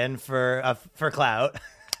lesbian for clout.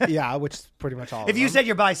 Yeah, which is pretty much all. If you said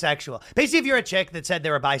you're bisexual, basically, if you're a chick that said they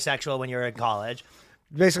were bisexual when you were in college.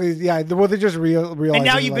 Basically, yeah. Well, they just realize. And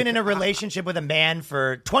now you've been in a relationship with a man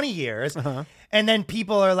for 20 years, and then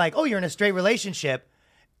people are like, "Oh, you're in a straight relationship,"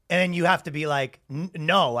 and then you have to be like,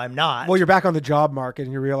 "No, I'm not." Well, you're back on the job market,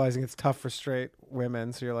 and you're realizing it's tough for straight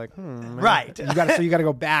women. So you're like, right? You got to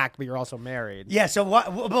go back, but you're also married. Yeah. So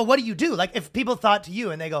what do you do? Like, if people thought to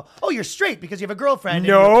you and they go, "Oh, you're straight because you have a girlfriend."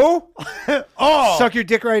 No. Oh, suck your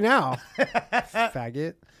dick right now,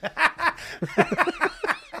 faggot.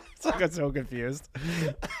 I got so confused.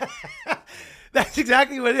 That's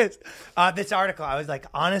exactly what it is. This article, I was like,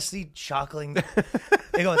 honestly chuckling.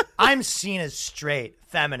 It goes, I'm seen as straight,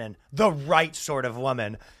 feminine, the right sort of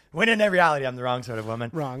woman. When in reality, I'm the wrong sort of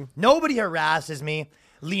woman. Wrong. Nobody harasses me,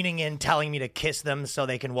 leaning in, telling me to kiss them so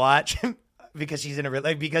they can watch. because she's in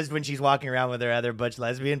a because when she's walking around with her other butch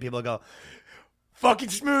lesbian, people go, fucking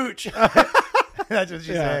smooch. That's what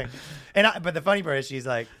she's saying. But the funny part is she's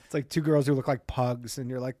like, it's like 2 girls who look like pugs, and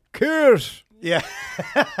you're like, kiss. Yeah.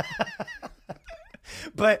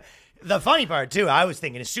 But the funny part, too, I was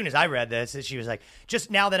thinking as soon as I read this, she was like, just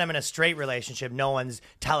now that I'm in a straight relationship, no one's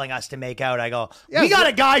telling us to make out. I go, we got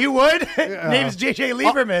a guy who would. Name's JJ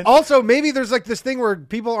Lieberman. Also, maybe there's like this thing where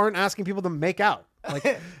people aren't asking people to make out.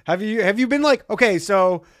 Like, have you been like, okay,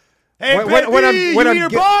 so Hey, when I'm eat her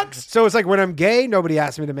ga- box? So it's like when I'm gay, nobody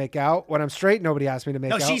asks me to make out. When I'm straight, nobody asks me to make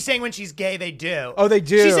No, out. she's saying when she's gay, they do. Oh, they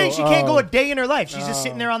do? She's saying she can't go Oh. a day in her life. She's just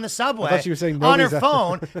sitting there on the subway I thought you were saying on her nobody's-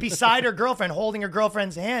 phone beside her girlfriend, holding her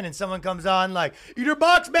girlfriend's hand, and someone comes on like, eat her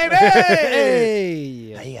box, baby!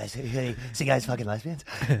 Hey. Hey, you guys, so you guys fucking lesbians?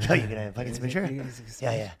 So you gonna fucking smooch her?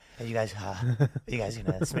 Yeah. Hey, you guys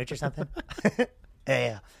gonna smooch or something?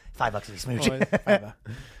 Yeah. $5 if you smooch.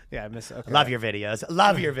 Yeah, I miss. Okay. Love your videos.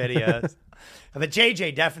 But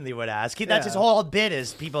JJ definitely would ask. That's his Yeah. whole bit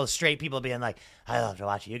is straight people being like, I love to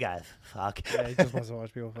watch you guys fuck. Yeah, he just wants to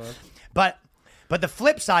watch people fuck. But the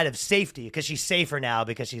flip side of safety, because she's safer now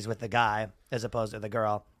because she's with the guy as opposed to the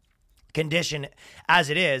girl, condition as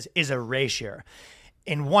it is erasure.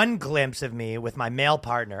 In one glimpse of me with my male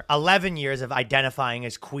partner, 11 years of identifying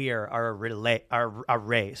as queer are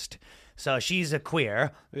erased. So she's a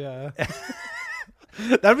queer. Yeah.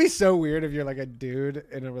 That'd be so weird if you're like a dude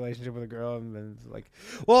in a relationship with a girl and then it's like,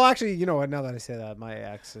 well, actually, you know what? Now that I say that, my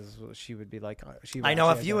ex she would be like, she. Would I know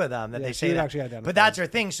a actually few ident- of them that yeah, they she say would that. actually identify. But that's her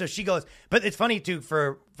thing. So she goes, but it's funny too,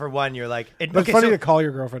 for one, you're like, But it's funny to call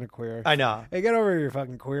your girlfriend a queer. I know. Hey, get over here, you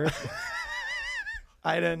fucking queer.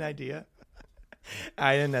 I had an idea.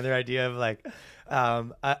 I had another idea of like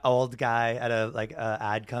an old guy at a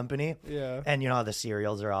ad company. Yeah. And you know how the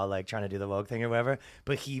cereals are all like trying to do the woke thing or whatever,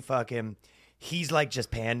 but he's like just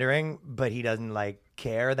pandering, but he doesn't like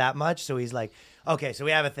care that much. So he's like, okay, so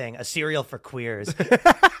we have a cereal for queers.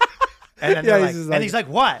 And then Yeah, he's he's like,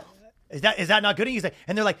 what? Is that not good? And he's like,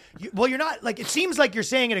 and they're like, well, you're not like, it seems like you're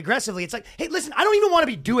saying it aggressively. It's like, hey, listen, I don't even want to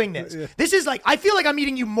be doing this. This is like, I feel like I'm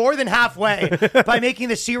meeting you more than halfway by making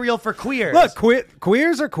the cereal for queers. Look,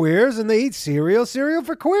 queers are queers and they eat cereal. Cereal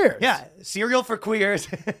for queers. Yeah, cereal for queers.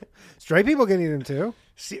 Straight people can eat them too.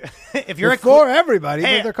 If you're They're a for everybody,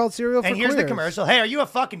 Hey, but they're called cereal for and queers. here's the commercial. Hey, are you a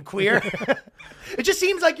fucking queer? It just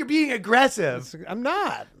seems like you're being aggressive. I'm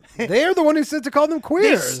not. They're the one who said to call them They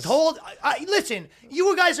queers. told, listen,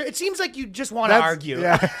 you guys are, it seems like you just want to That's- argue.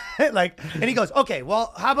 yeah. And he goes, okay,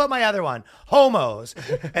 well, how about my other one? Homos.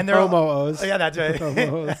 And they're Homo-os. Oh, yeah, that's right.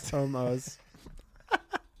 Homos.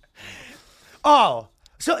 Oh,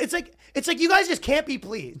 so it's like you guys just can't be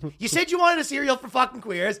pleased. You said you wanted a cereal for fucking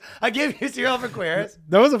queers. I gave you a cereal for queers.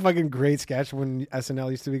 That was a fucking great sketch when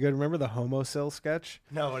SNL used to be good. Remember the Homosil sketch?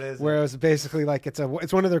 No, it isn't. Where it was basically like it's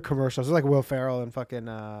one of their commercials. It's like Will Ferrell and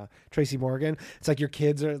fucking Tracy Morgan. It's like your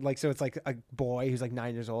kids are like, so it's like a boy who's like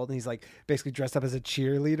 9 years old and he's like basically dressed up as a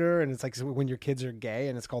cheerleader, and it's like when your kids are gay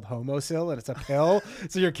and it's called Homosil and it's a pill.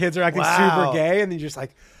 So your kids are acting Wow. super gay and then you're just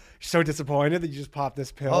like so disappointed that you just pop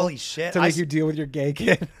this pill. Holy shit. To make you deal with your gay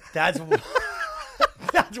kid. That's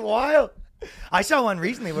that's wild. I saw one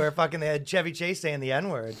recently where fucking they had Chevy Chase saying the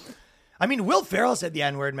N-word. I mean, Will Ferrell said the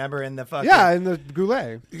N-word, remember, in the fucking Yeah, in the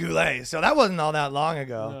Goulet. Goulet. So that wasn't all that long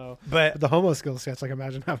ago. No. But The homo skill sketch, like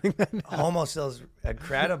imagine having that. now. Homocell's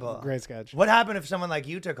incredible. Great sketch. What happened if someone like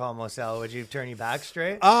you took Homocell? Would you turn you back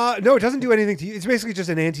straight? No, it doesn't do anything to you. It's basically just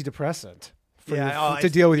an antidepressant for to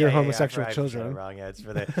deal with your homosexual I children. Wrong. Yeah, it's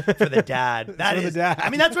for the dad. That for the is. dad.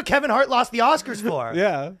 I mean, that's what Kevin Hart lost the Oscars for.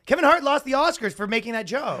 Yeah. Kevin Hart lost the Oscars for making that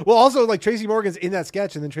joke. Well, also like Tracy Morgan's in that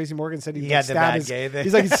sketch, and then Tracy Morgan said he'd He like, had the stab bad his. gay thing.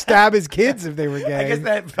 He's like he'd stab his kids if they were gay. I guess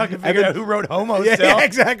that fucking I figured could- out who wrote Homocell. Yeah,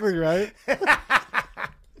 exactly right.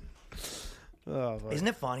 Oh, fuck. Isn't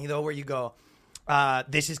it funny though, where you go,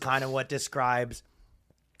 this is kind of what describes,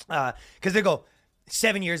 because they go,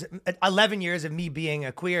 11 years of me being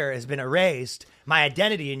a queer has been erased, my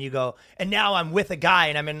identity, and you go, and now I'm with a guy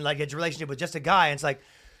and I'm in like a relationship with just a guy, and it's like,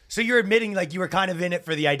 so you're admitting like you were kind of in it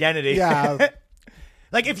for the identity. Yeah.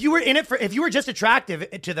 Like if you were just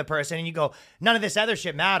attractive to the person and you go, none of this other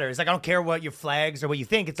shit matters. Like I don't care what your flags or what you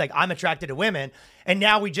think. It's like I'm attracted to women, and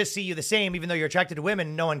now we just see you the same, even though you're attracted to women.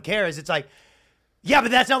 And no one cares. It's like, yeah,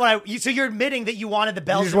 but that's not what so you're admitting that you wanted the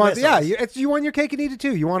bells You just and want, whistles. you want your cake and eat it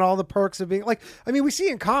too. You want all the perks of being like. I mean, we see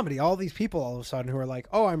in comedy all these people all of a sudden who are like,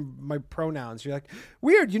 "Oh, I'm my pronouns." You're like,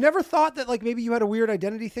 weird. You never thought that like maybe you had a weird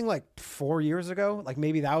identity thing like 4 years ago. Like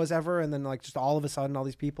maybe that was ever, and then like just all of a sudden all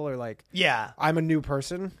these people are like, Yeah. I'm a new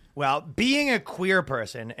person. Well, being a queer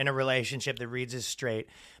person in a relationship that reads as straight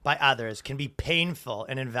by others can be painful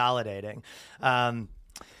and invalidating.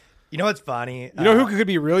 You know what's funny? You know who could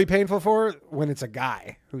be really painful for when it's a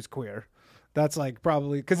guy who's queer. That's like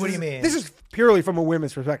probably because. What do you mean? This is purely from a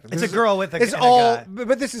women's perspective. It's This a girl with a- It's and a all, guy.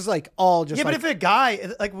 but this is like all just. Yeah, like, but if a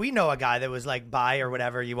guy, like we know a guy that was like bi or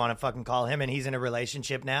whatever you want to fucking call him, and he's in a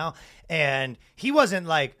relationship now, and he wasn't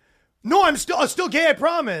like, no, I'm still gay, I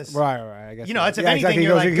promise. right. I guess You know, it's if yeah, anything, exactly. He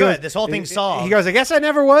you're goes- like, he goes- good, this whole thing's solved. He goes, I guess I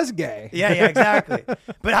never was gay. Yeah, exactly.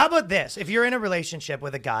 But how about this? If you're in a relationship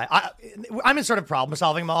with a guy, I'm in sort of problem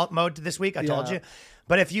solving mode this week. I told Yeah. you,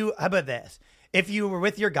 But how about this? If you were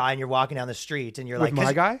with your guy and you're walking down the street and you're With like,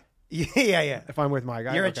 my guy? yeah. If I'm with my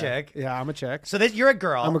guy, You're a okay. chick. Yeah, I'm a chick. So you're a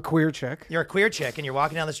girl. I'm a queer chick. You're a queer chick and you're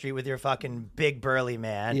walking down the street with your fucking big burly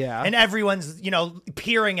man. Yeah. And everyone's,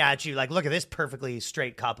 peering at you like, look at this perfectly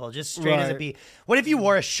straight couple, just straight as it Right. be. What if you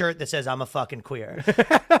wore a shirt that says I'm a fucking queer?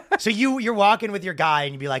 So you're walking with your guy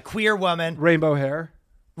and you'd be like, queer woman. Rainbow hair.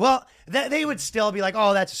 Well, they would still be like,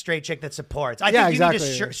 oh, that's a straight chick that supports. I Yeah, think you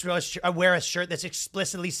exactly. need to wear a shirt that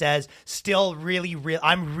explicitly says, still really,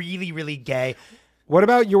 I'm really, really gay. What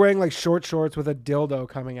about you're wearing like short shorts with a dildo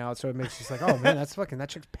coming out, so it makes you like, oh man, that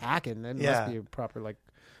chick's packing. That Yeah. must be a proper like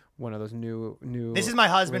one of those new. This is my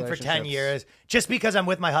husband for 10 relationships. years. Just because I'm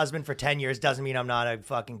with my husband for 10 years doesn't mean I'm not a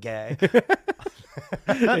fucking gay.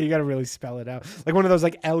 Yeah, you got to really spell it out. Like one of those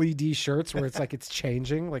like LED shirts where it's like it's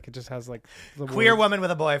changing, like it just has like the Queer words. woman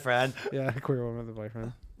with a boyfriend. Yeah, queer woman with a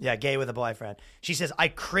boyfriend. Yeah, gay with a boyfriend. She says, I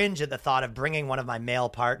cringe at the thought of bringing one of my male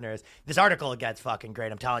partners. This article gets fucking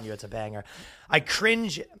great. I'm telling you, it's a banger. I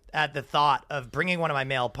cringe at the thought of bringing one of my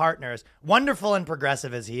male partners, wonderful and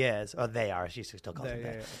progressive as he is, or they are, she still calls them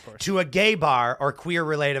Yeah, they, of course. to a gay bar or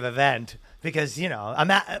queer-related event. Because,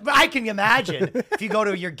 I can imagine if you go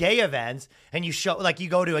to your gay events and you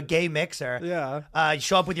go to a gay mixer. Yeah. You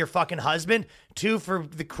show up with your fucking husband, 2 for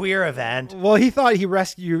the queer event. Well, he thought he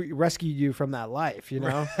rescued you from that life,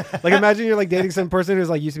 Like imagine you're like dating some person who's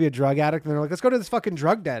like used to be a drug addict, and they're like, let's go to this fucking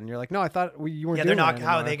drug den. And you're like, no, I thought you weren't. Yeah, doing they're not. that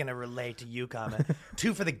How are anymore." they going to relate to you coming?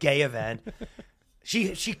 2 for the gay event.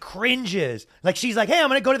 She cringes. Like she's like, hey, I'm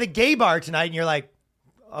going to go to the gay bar tonight, and you're like,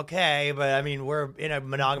 okay, but I mean, we're in a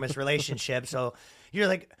monogamous relationship, so you're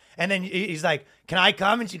like, and then he's like, can I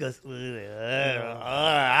come? And she goes, I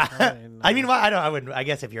mean, well, I wouldn't. I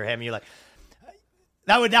guess if you're him, you're like,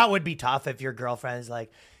 that would be tough if your girlfriend's like.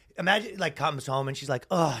 Imagine like comes home and she's like,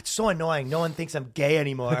 "Oh, it's so annoying. No one thinks I'm gay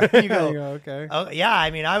anymore." You go, You go, okay. "Oh, yeah."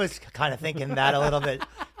 I mean, I was kind of thinking that a little bit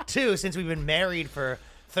too, since we've been married for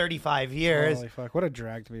 35 years. Holy fuck! What a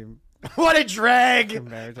drag to be What a drag!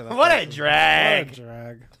 married to that What a person. drag! What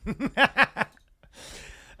a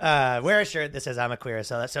drag. Wear a shirt that says I'm a queer.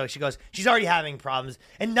 So she goes, she's already having problems.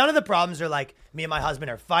 And none of the problems are like me and my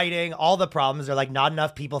husband are fighting. All the problems are like not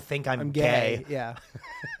enough people think I'm gay. Yeah.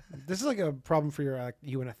 This is like a problem for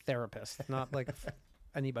you and a therapist, not like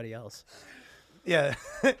anybody else. Yeah.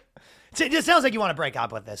 So it just sounds like you want to break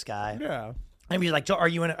up with this guy. Yeah. And you're like, are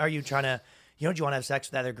you trying to, do you want to have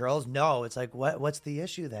sex with other girls? No. It's like, what's the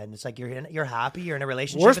issue then? It's like you're happy, you're in a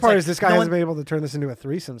relationship. Worst It's part like, is this guy no hasn't one- been able to turn this into a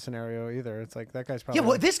threesome scenario either. It's like that guy's probably. Yeah,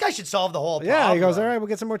 well, this guy should solve the whole problem. Yeah, he goes, all right, we'll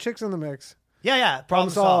get some more chicks in the mix. Yeah. Problem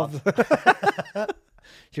solved.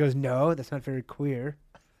 She goes, no, that's not very queer.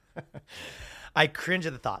 I cringe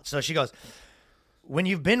at the thought. So she goes, when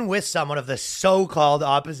you've been with someone of the so-called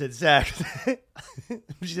opposite sex,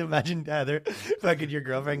 just imagine Heather, fucking your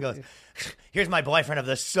girlfriend goes, here's my boyfriend of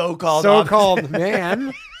the so-called So-called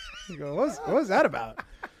man. You go, what was that about?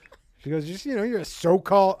 She goes, just, you're a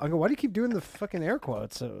so-called. I go, why do you keep doing the fucking air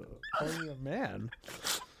quotes? Calling you a man.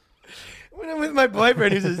 When I'm with my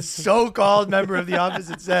boyfriend who's a so-called member of the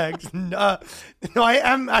opposite sex. No, I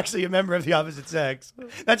am actually a member of the opposite sex.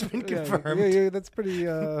 That's been confirmed. Yeah, that's pretty.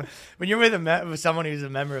 When you're with someone who's a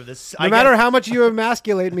member of this, No matter how much you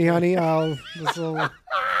emasculate me, honey, this will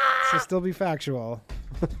still be factual.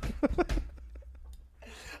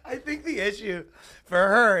 I think the issue for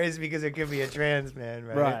her is because it could be a trans man,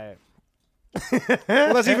 right?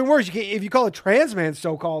 Well, that's even worse. If you call a trans man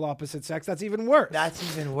so-called opposite sex, that's even worse. That's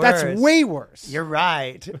even worse. That's way worse. You're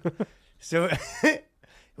right. So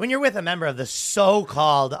when you're with a member of the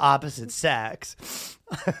so-called opposite sex,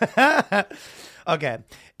 okay,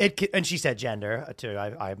 and she said gender too.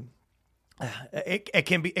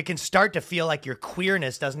 It can start to feel like your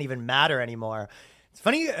queerness doesn't even matter anymore. It's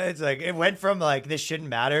funny. It's like it went from like this shouldn't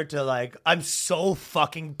matter to like I'm so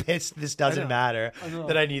fucking pissed this doesn't matter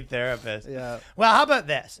that I need therapists. Yeah. Well, how about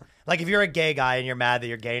this? Like if you're a gay guy and you're mad that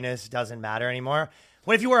your gayness doesn't matter anymore,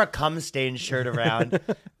 what if you wear a cum-stained shirt around?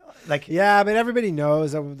 Like Yeah, I mean, everybody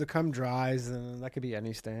knows that when the cum dries, and that could be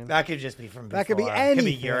any stain. that could just be from before. That could be It anything. could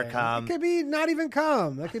be your cum. It could be not even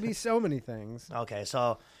cum. That could be so many things. Okay,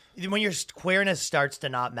 so when your queerness starts to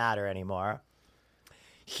not matter anymore,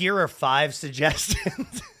 here are 5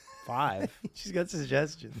 suggestions. 5. She's got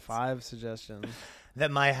suggestions 5 suggestions. that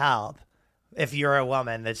might help if you're a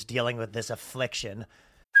woman that's dealing with this affliction.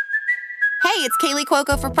 Hey, it's Kaylee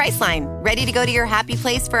Cuoco for Priceline. Ready to go to your happy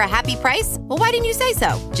place for a happy price? Well, why didn't you say so?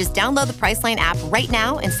 Just download the Priceline app right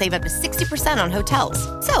now and save up to 60% on hotels.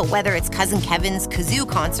 So whether it's Cousin Kevin's Kazoo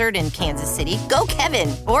Concert in Kansas City, go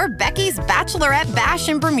Kevin, or Becky's Bachelorette Bash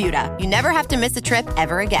in Bermuda, you never have to miss a trip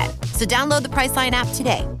ever again. So download the Priceline app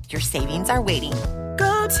today. Your savings are waiting. Go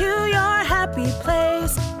to your happy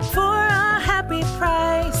place for a happy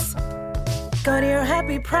price. Go to your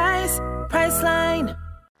happy price, Priceline.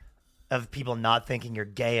 Of people not thinking you're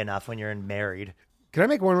gay enough when you're married. Can I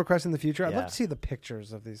make one request in the future? I'd Yeah. love to see the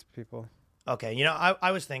pictures of these people. Okay, you know,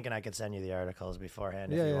 I was thinking I could send you the articles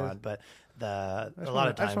beforehand if you want, but a lot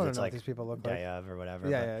of times it's know like what these people look like. day of or whatever.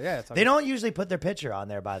 Yeah, but yeah. It's They don't usually put their picture on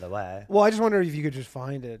there, by the way. Well, I just wonder if you could just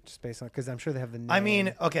find it just based on, because I'm sure they have the name. I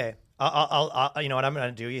mean, okay, I'll you know what I'm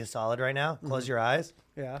gonna do? You solid right now. Close your eyes.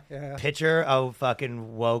 yeah. Picture of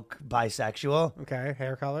fucking woke bisexual. Okay,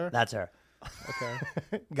 hair color. That's her.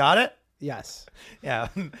 Okay. Got it? Yes. Yeah.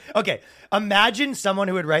 Okay. Imagine someone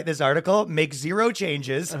who would write this article, make zero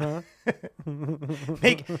changes,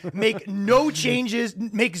 make no changes,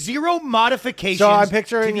 make zero modifications. So I'm to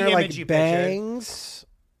picturing the your image you like pictured.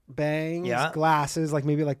 bangs, Yeah. glasses, like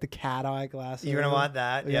maybe like the cat eye glasses. You're gonna want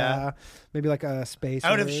that, yeah. Maybe like a spacers.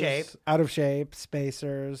 Out of shape.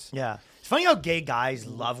 Spacers. Yeah. It's funny how gay guys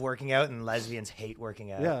love working out and lesbians hate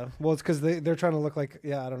working out. Yeah, well, it's because they're trying to look like,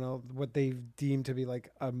 I don't know, what they deem to be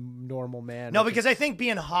like a normal man. No, which because I think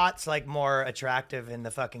being hot's like more attractive in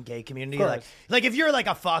the fucking gay community. Of course. Like if you're like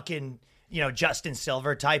a fucking, you know, Justin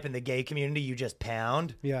Silver type in the gay community, you just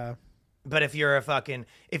pound. Yeah. But if you're a fucking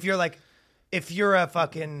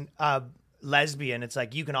lesbian, it's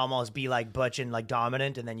like you can almost be like butch and like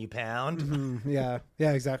dominant, and then you pound. Yeah,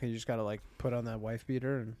 exactly. You just gotta like put on that wife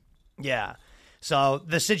beater and. Yeah. So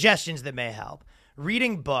the suggestions that may help.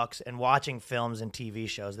 Reading books and watching films and TV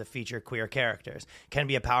shows that feature queer characters can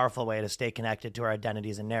be a powerful way to stay connected to our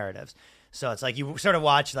identities and narratives. So it's like you sort of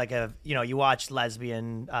watch you watch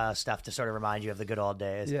lesbian stuff to sort of remind you of the good old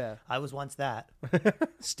days. Yeah. I was once that.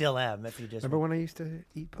 Still am, if you just... Remember when I used to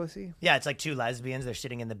eat pussy? Yeah, it's like two lesbians. They're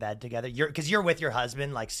sitting in the bed together. Because you're with your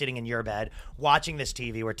husband, like sitting in your bed, watching this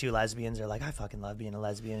TV where two lesbians are like, I fucking love being a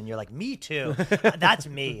lesbian. And you're like, me too. That's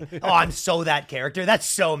me. Oh, I'm so that character. That's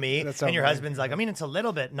so me. That's so and your me. husband's like, I mean, it's a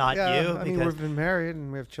little bit not Yeah, you. I mean, because we've been married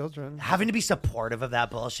and we have children. having to be supportive of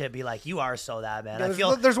that bullshit, be like, you are so that, man. Yeah, I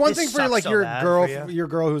feel there's one this thing for sucks like so your bad girl, for you. your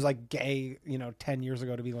girl who's like gay, 10 years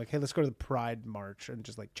ago to be like, hey, let's go to the Pride March and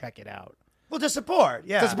just like check it out. Well, to support,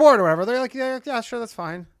 yeah. To support or whatever. They're like, yeah, sure, that's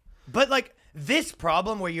fine. But like this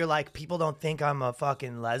problem where you're like, people don't think I'm a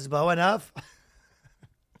fucking lesbo enough.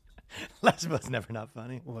 Lesbo's never not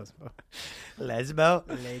funny.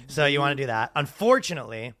 Lesbo. So you want to do that.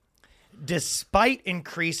 Unfortunately, despite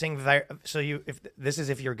increasing,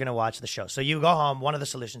 if you're going to watch the show. So you go home, one of the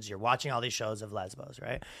solutions, you're watching all these shows of lesbos,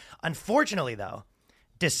 right? Unfortunately, though,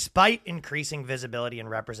 despite increasing visibility and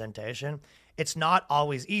representation, it's not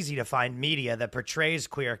always easy to find media that portrays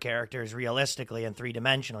queer characters realistically and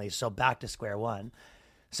three-dimensionally. So back to square one.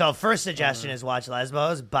 So first suggestion is watch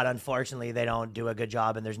Lesbos, but unfortunately they don't do a good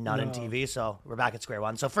job and there's none in TV, so we're back at square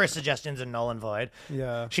one. So first suggestion's a null and void.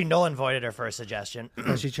 Yeah. She null and voided her first suggestion.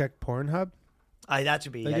 Does she check Pornhub? That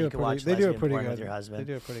should be, They yeah, do you it can pretty, watch they do lesbian it pretty porn good. with your husband. They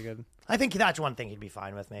do it pretty good. I think that's one thing he'd be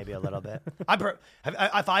fine with, maybe a little bit.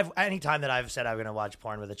 Any time that I've said I'm going to watch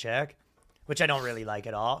porn with a chick, which I don't really like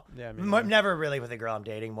at all. Yeah, me neither. Never really with a girl I'm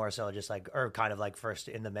dating, more so just like, or kind of like first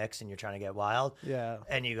in the mix and you're trying to get wild. Yeah.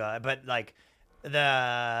 And you go, but like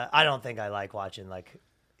I don't think I like watching like,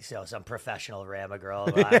 some professional ram a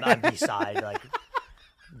girl. I'm beside like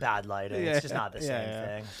bad lighting. It's just not the same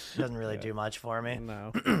thing. It doesn't really do much for me.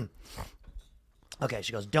 No. Okay,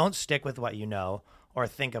 she goes, don't stick with what you know or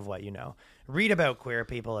think of what you know. Read about queer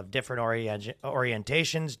people of different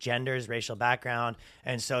orientations, genders, racial background,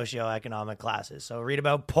 and socioeconomic classes. So read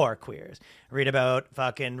about poor queers. Read about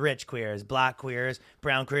fucking rich queers, black queers,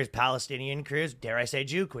 brown queers, Palestinian queers, dare I say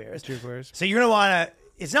Jew queers. Jew queers. So you're going to want to,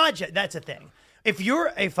 it's not, that's a thing. If you're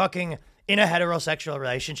in a heterosexual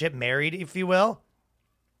relationship, married, if you will,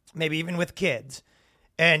 maybe even with kids,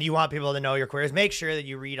 and you want people to know your queers, make sure that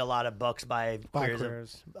you read a lot of books by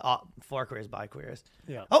queers. For queers, by queers.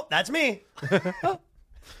 Yeah. Oh, that's me.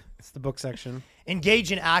 It's the book section.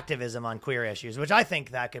 Engage in activism on queer issues, which I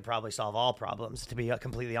think that could probably solve all problems, to be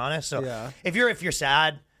completely honest. So Yeah. if you're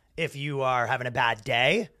sad, if you are having a bad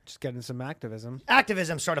day, Just getting some activism.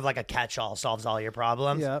 activism's sort of like a catch-all, solves all your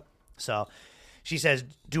problems. Yeah. So she says,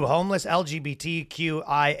 do homeless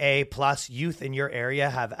LGBTQIA plus youth in your area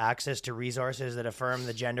have access to resources that affirm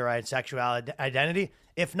the gender and sexual identity?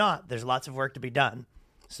 If not, there's lots of work to be done.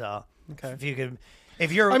 So Okay.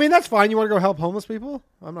 if you're I mean, that's fine. You want to go help homeless people?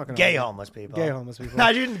 I'm not going to. gay homeless people. Gay homeless people. No,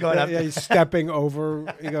 you didn't go up. Yeah, you're stepping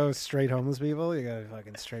over. You go straight homeless people. You go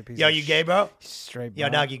fucking straight piece. Yo, of you gay, bro? Straight. Yo,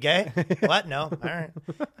 bro. dog, you gay? What? No? All right.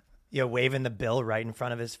 You're waving the bill right in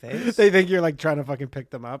front of his face. They think you're like trying to fucking pick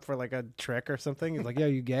them up for like a trick or something. He's like, "Yo,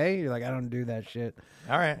 you gay?" You're like, "I don't do that shit."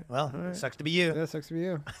 All right. Well, sucks to be you. That sucks to be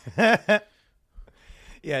you.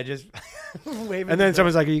 Yeah, just waving. And then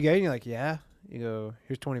someone's like, "Are you gay?" And you're like, "Yeah." You go,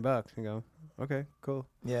 "Here's $20." You go, "Okay, cool."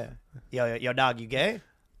 Yeah. Yo, dog, you gay?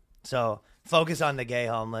 So focus on the gay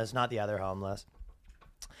homeless, not the other homeless.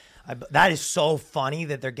 That is so funny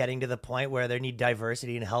that they're getting to the point where they need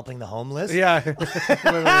diversity in helping the homeless. Yeah.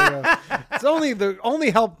 It's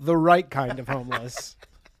only help the right kind of homeless.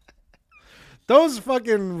 Those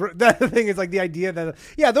fucking, that thing is like the idea that,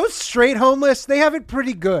 yeah, those straight homeless, they have it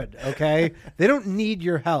pretty good, okay? They don't need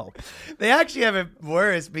your help. They actually have it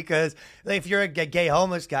worse because if you're a gay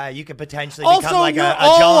homeless guy, you could potentially Also, become like you're a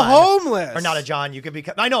all John. homeless. Or not a John. You could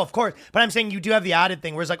become, I know, of course. But I'm saying you do have the added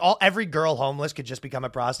thing whereas like every girl homeless could just become a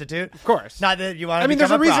prostitute. Of course. Not that you want to I mean,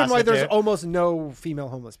 there's a become reason why there's prostitute. almost no female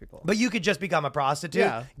homeless people. But you could just become a prostitute.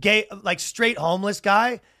 Yeah. Gay, like straight homeless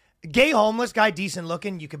guy. Gay homeless guy, decent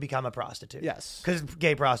looking, you could become a prostitute. Yes. Because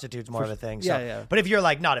gay prostitute's more of a thing. So. Yeah, yeah. But if you're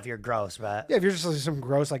like, not if you're gross, but. Yeah, if you're just like some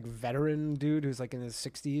gross like veteran dude who's like in his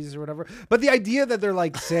 60s or whatever. But the idea that they're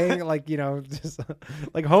like saying like, you know, just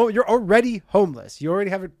like you're already homeless. You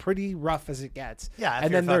already have it pretty rough as it gets. Yeah, if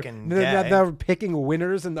and you're then fucking they're picking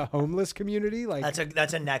winners in the homeless community. Like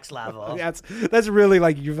That's a next level. that's really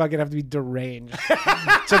like you fucking have to be deranged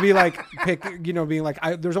to be like being like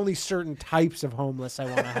there's only certain types of homeless I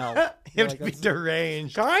want to help. You have Like, to be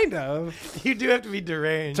deranged. kind of. You do have to be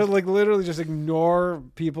deranged. To like literally just ignore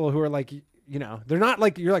people who are like, you know, they're not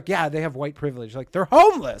like, you're like, yeah, they have white privilege. Like they're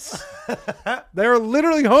homeless. They're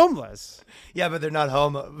literally homeless. Yeah, but they're not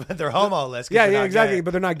homo. They're homoless. Yeah, exactly.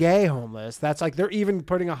 But they're not gay homeless. That's like, they're even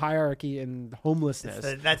putting a hierarchy in homelessness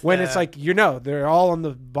it's like, you know, they're all on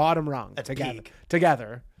the bottom rung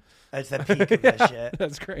together. That's the peak of this shit.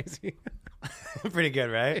 That's crazy. Pretty good,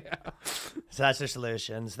 right? Yeah. So that's their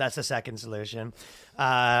solutions. That's the second solution.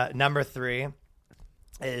 Number 3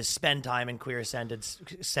 is spend time in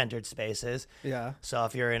queer-centered spaces. Yeah. So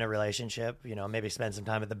if you're in a relationship, you know, maybe spend some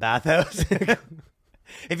time at the bathhouse.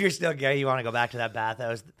 If you're still gay, you want to go back to that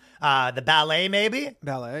bathhouse. The ballet, maybe?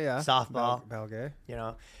 Ballet, yeah. Softball. Ballet. You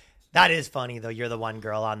know. That is funny, though. You're the one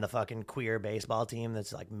girl on the fucking queer baseball team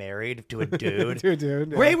that's like married to a dude. To a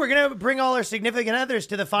dude. Yeah. Wait, we're going to bring all our significant others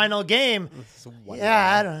to the final game.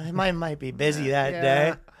 Yeah, I don't know. I might be busy that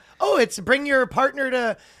day. Oh, it's bring your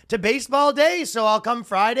partner to baseball day, so I'll come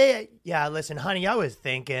Friday. Yeah, listen, honey, I was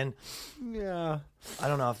thinking. Yeah. I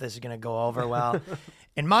don't know if this is going to go over well.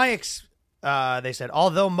 In my they said,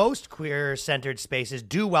 although most queer-centered spaces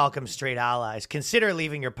do welcome straight allies, consider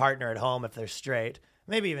leaving your partner at home if they're straight.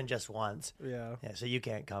 Maybe even just once. Yeah. Yeah, so you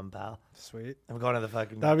can't come, pal. Sweet. I'm going to the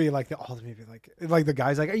fucking... That'd be like the ultimate, like the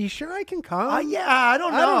guy's like, are you sure I can come? Yeah, I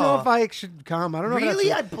don't know. I don't know if I should come. I don't know. Really?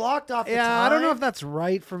 If I blocked off the yeah, time? I don't know if that's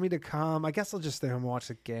right for me to come. I guess I'll just stay home and watch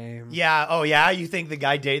the game. Yeah. Oh, yeah? You think the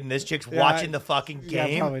guy dating this chick's watching the fucking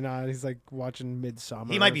game? Yeah, probably not. He's like watching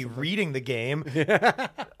Midsummer. He might be reading the game.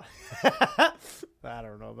 I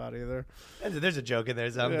don't know about either. There's a joke in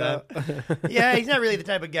there somewhere. Yeah, he's not really the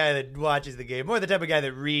type of guy that watches the game, more the type of guy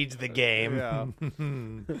that reads the game. Yeah.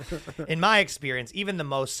 In my experience, even the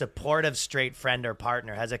most supportive straight friend or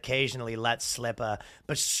partner has occasionally let slip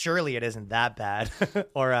but surely it isn't that bad.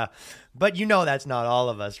 But you know that's not all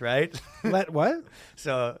of us, right? Let what?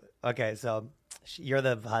 So, okay, so you're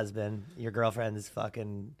the husband, your girlfriend is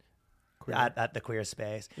fucking... At the queer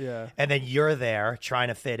space. Yeah. And then you're there trying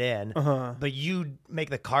to fit in, Uh-huh. but you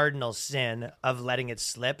make the cardinal sin of letting it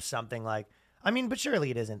slip something like, I mean, but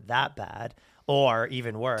surely it isn't that bad. Or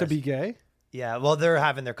even worse. To be gay? Yeah, well, they're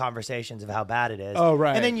having their conversations of how bad it is. Oh,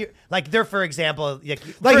 right. And then you, like, they're, for example...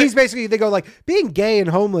 Like he's basically, they go like, being gay and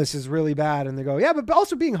homeless is really bad. And they go, yeah, but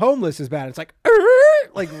also being homeless is bad. It's like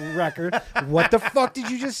record. What the fuck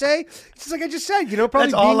did you just say? It's just like I just said, you know,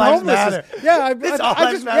 probably That's being all lives homeless matter. is... Yeah, It's all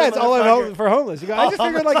lives matter, it's all motherfucker. for homeless. You go, I just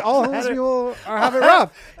figured like all homeless people have it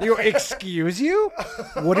rough. You go, excuse you?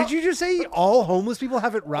 What did you just say? All homeless people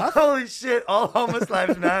have it rough? Holy shit, all homeless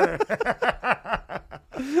lives matter.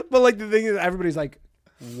 But like the thing is, everybody's like,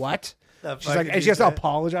 what? The She's fuck like, did and she you has to say?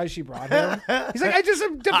 apologize. She brought him. He's like, I just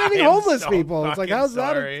am defending I am homeless so people. It's like, fucking how's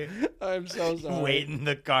sorry. that? I'm so sorry. Wait in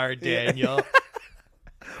the car, Daniel.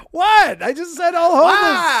 What? I just said all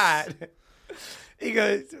homeless. What? He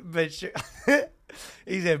goes, but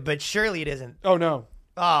he said, but surely it isn't. Oh no,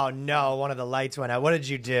 Oh no, one of the lights went out. What did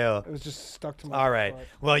you do? it was just stuck to my. All right. foot.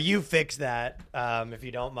 Well, you fix that if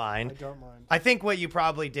you don't mind. I don't mind. I think what you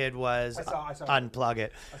probably did was I saw it. unplug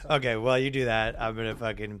it. Okay, well, you do that. I'm going to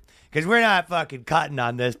fucking... Because we're not fucking cutting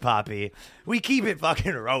on this, Poppy. We keep it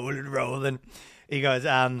fucking rolling. He goes,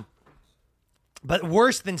 but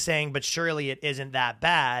worse than saying, but surely it isn't that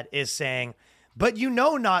bad, is saying, but you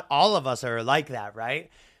know not all of us are like that, right?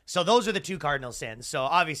 So those are the two cardinal sins. So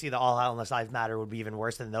obviously the all homeless lives matter would be even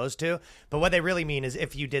worse than those two. But what they really mean is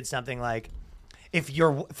if you did something like, if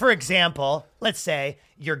you're, for example, let's say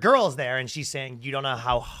your girl's there and she's saying, you don't know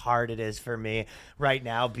how hard it is for me right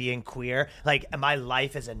now being queer. Like, my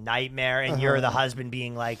life is a nightmare. And you're the husband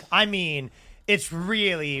being like, I mean, it's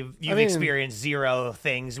really, you've experienced zero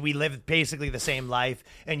things. We live basically the same life.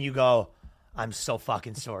 And you go, I'm so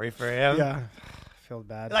fucking sorry for him. Yeah. I feel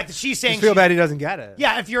bad. Like, she's saying, Just feel bad he doesn't get it.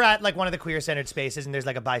 yeah, if you're at like one of the queer-centered spaces and there's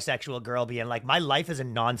like a bisexual girl being like, my life is a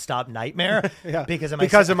nonstop nightmare Yeah. because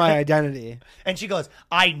of my identity. And she goes,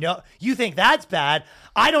 I know. You think that's bad.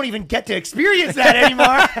 I don't even get to experience that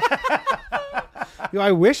anymore.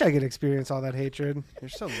 I wish I could experience all that hatred. You're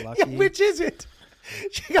so lucky. Which is it?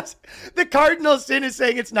 She goes, the cardinal sin is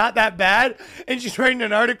saying it's not that bad. And she's writing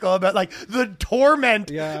an article about like the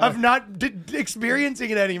torment of not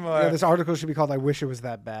experiencing it anymore. Yeah, this article should be called I Wish It Was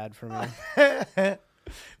That Bad for me.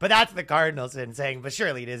 But that's the cardinal sin saying, but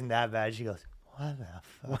surely it isn't that bad. She goes, what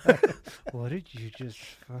the fuck? What did you just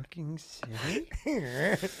fucking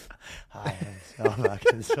say? I am so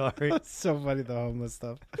fucking sorry. It's so funny, the homeless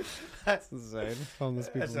stuff. That's insane. Homeless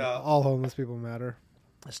people. So- All homeless people matter.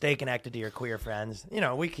 Stay connected to your queer friends. You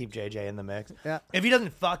know, we keep JJ in the mix. Yeah. If he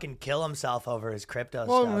doesn't fucking kill himself over his crypto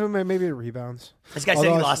Well, stuff. maybe it rebounds. This guy said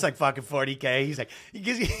Although he I- lost like fucking 40K. He's like,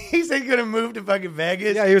 he said he's gonna move to fucking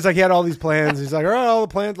Vegas. Yeah, he was like, he had all these plans. He's like, all right, all the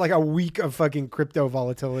plans, like a week of fucking crypto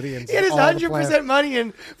volatility. And He had his all the 100% money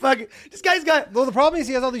and fucking. This guy's got. Well, the problem is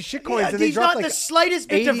he has all these shit coins, Yeah, and they he's dropped not like the slightest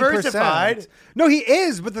bit 80%. diversified. No, he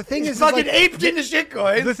is, but the thing He's is, fucking like, aped into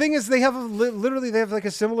shitcoins. the thing is, they have literally they have like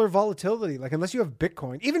a similar volatility. Like unless you have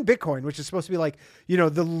Bitcoin, even Bitcoin, which is supposed to be like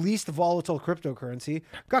the least volatile cryptocurrency,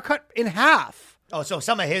 got cut in half. Oh, so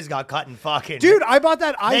some of his got cut in fucking. Dude, I bought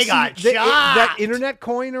that They got that chopped. internet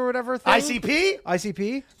coin or whatever thing.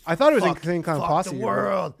 ICP? I thought it was Fuck, a thing kind of fuck posse. the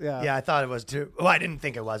world. Yeah. I thought it was too. Well, I didn't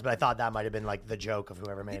think it was, but I thought that might have been like the joke of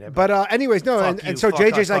whoever made it. But anyways, no, Fuck and you, so fuck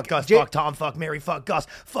JJ's us, like, fuck Gus, J- fuck Tom, fuck Mary, fuck Gus,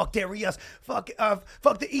 fuck Darius, fuck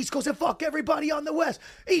the East Coast, and fuck everybody on the West.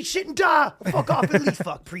 Eat shit and die. Fuck off at least.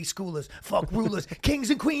 Fuck preschoolers. Fuck rulers. Kings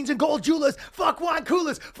and queens and gold jewelers. Fuck wine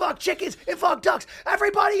coolers. Fuck chickens and fuck ducks.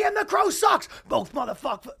 Everybody in the crow socks. Both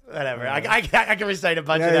motherfuck. Whatever. I can recite a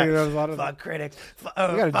bunch of that. there's a lot of fuck critics. got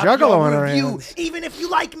a fuck juggalo your on our review. hands. Even if you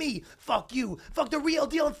like me, fuck you. Fuck the real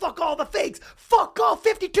deal and fuck all the fakes. Fuck all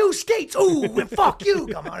 52 states. Ooh, and fuck you.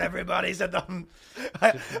 Come on, everybody. Said them.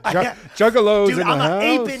 Juggalos Dude, in I'm the an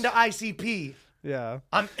ape house. into ICP. Yeah.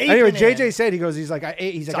 I'm aping Anyway, it. JJ said he's like I'm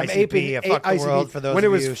ICP, aping fuck the ICP. world for those when it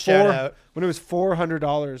of was you. Shout out. when it was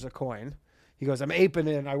 $400 a coin. He goes, I'm aping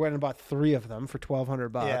it, and I went and bought 3 of them for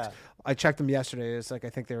 $1,200. Yeah. I checked them yesterday. It's like I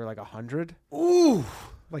think they were like 100, Ooh.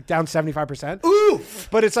 like down 75%. Ooh.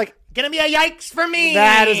 But it's like Gonna be a yikes for me.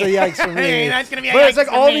 that is a yikes for me. That's gonna be a but yikes it's like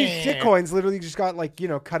for all me. these shit coins literally just got like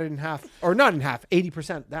cut in half, or not in half,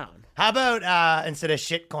 80% down. How about instead of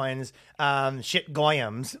shit coins, shit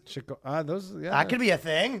goyams? Shit those That could be a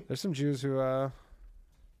thing. There's some Jews who Well,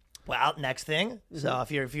 next thing. Mm-hmm. So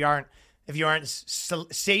if you aren't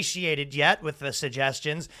satiated yet with the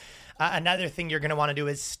suggestions, another thing you're going to want to do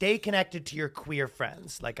is stay connected to your queer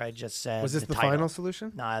friends. Like I just said. was this the title. final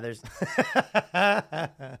solution? Nah, there's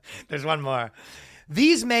there's one more.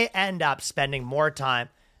 These may end up spending more time.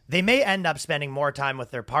 They may end up spending more time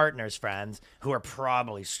with their partner's friends, who are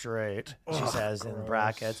probably straight. She says in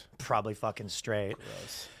brackets, probably fucking straight.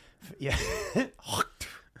 Yeah.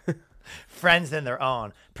 Friends than their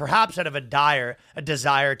own, perhaps out of a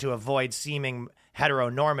desire to avoid seeming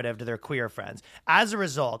heteronormative to their queer friends. As a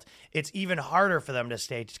result, it's even harder for them to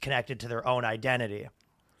stay connected to their own identity.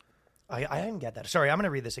 I didn't get that. Sorry, I'm going to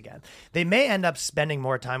read this again. They may end up spending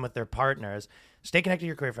more time with their partners. Stay connected to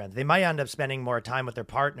your queer friends. They might end up spending more time with their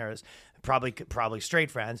partners, probably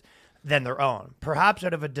straight friends, than their own. Perhaps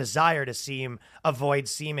out of a desire to avoid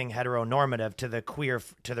seeming heteronormative to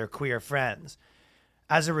their queer friends.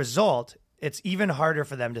 As a result, it's even harder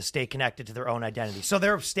for them to stay connected to their own identity. So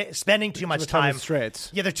they're spending too much time with straights.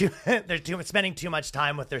 Yeah, they're spending too much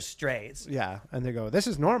time with their straights. Yeah, and they go, this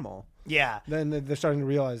is normal. Yeah. Then they're starting to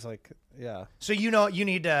realize, like, yeah. So you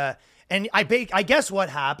need to, and I guess what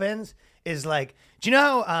happens is like, do you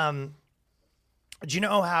know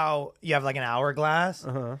how you have like an hourglass?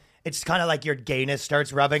 Uh-huh. It's kind of like your gayness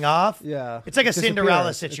starts rubbing off. Yeah. It's like a It disappears. Cinderella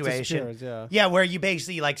It situation. disappears, yeah. Yeah, where you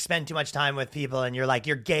basically like spend too much time with people and you're like,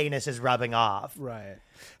 your gayness is rubbing off. Right.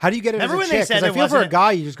 How do you get it Remember as a when they chick? said 'Cause I it feel for a wasn't-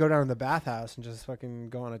 guy, you just go down to the bathhouse and just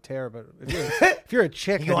fucking go on a tear. But if you're a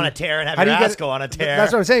chick, You go on a tear and have how do your you ass go on a tear.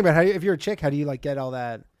 That's what I'm saying. But if you're a chick, how do you like get all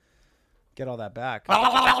that back?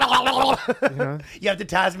 You know? You have the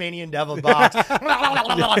Tasmanian devil box.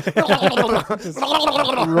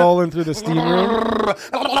 Rolling through the steam room.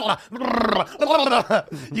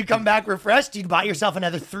 You come back refreshed. You buy yourself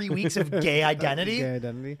another 3 weeks of gay identity. Gay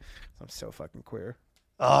identity. I'm so fucking queer.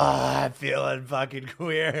 Oh, I'm feeling fucking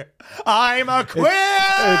queer. I'm a queer.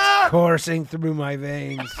 It's coursing through my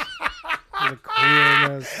veins. The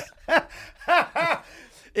queerness.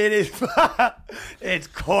 It is. It's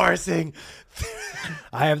coursing.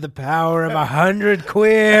 I have the power of 100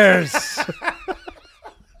 queers.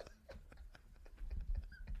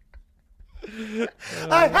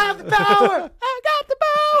 I have the power. I got the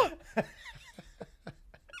power.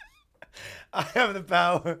 I have the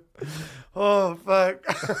power. Oh, fuck.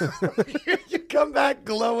 You come back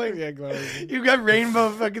glowing. Yeah, glowing. You got rainbow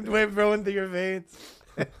fucking wave flowing through your veins.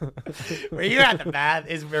 Were you at the bath?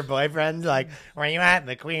 Is your boyfriend like, were you at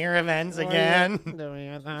the queer events again?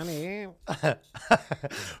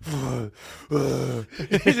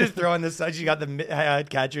 He's just throwing the sun. She got the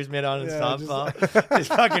catcher's mitt on and softball.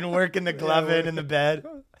 Just fucking working the glove in the bed.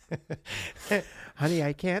 Honey,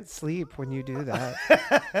 I can't sleep when you do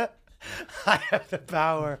that. I have the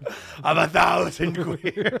power of 1,000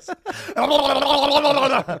 queers.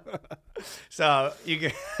 So you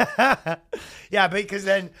can, yeah, because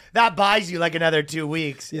then that buys you like another 2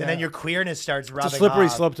 weeks, and then your queerness starts rubbing It's a slippery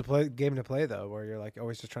off. slope to play game to play though, where you're like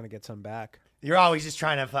always just trying to get some back. You're always just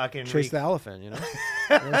trying to fucking Chase the elephant, you know.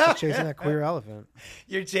 You're just chasing that queer elephant.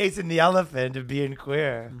 You're chasing the elephant of being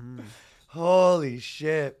queer. Holy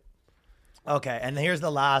shit. Okay, and here's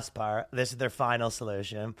the last part. This is their final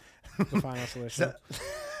solution. The final solution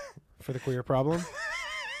for the queer problem.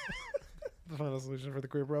 The final solution for the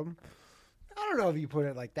queer problem. I don't know if you put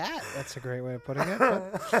it like that. That's a great way of putting it.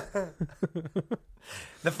 But...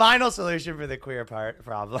 The final solution for the queer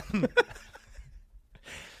problem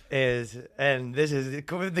is, and this is,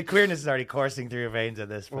 the queerness is already coursing through your veins at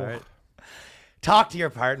this part. Talk to your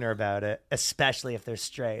partner about it, especially if they're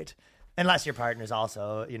straight. Unless your partner's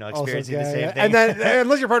also, experiencing the same thing. And then,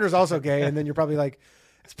 unless your partner's also gay, and then you're probably like,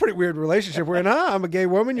 it's a pretty weird relationship we're in, huh? I'm a gay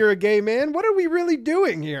woman, you're a gay man. What are we really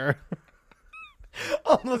doing here?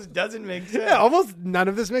 Almost doesn't make sense. Yeah, almost none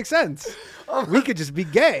of this makes sense. We could just be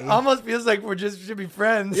gay. Almost feels like we're just should be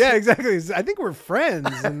friends. Yeah, exactly. I think we're friends.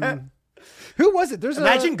 And who was it?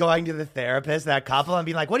 Imagine going to the therapist, that couple, and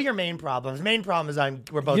being like, "What are your main problems?" Main problem is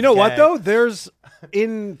we're both. You know gay. what though? There's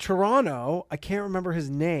in Toronto. I can't remember his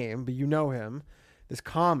name, but you know him. This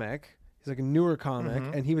comic. He's like a newer comic,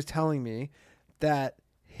 and he was telling me that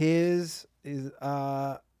his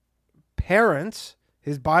parents,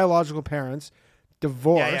 his biological parents,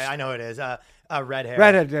 divorced. Yeah, I know it is. Red hair.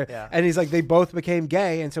 Redhead. Yeah. And he's like, they both became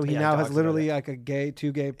gay, and so he now has talks literally about like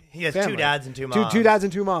two gay. He has family. 2 dads and 2 moms. Two dads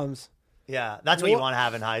and 2 moms. Yeah, that's what you want to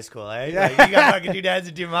have in high school, eh? Yeah. Like, you got fucking 2 dads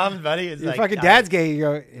and 2 moms, buddy. It's Your like, fucking dad's gay. You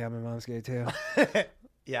go, yeah, my mom's gay too.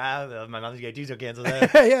 Yeah, my mom's gay too, so cancel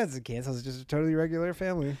that. Yeah, it's just a totally regular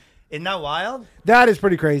family. Isn't that wild? That is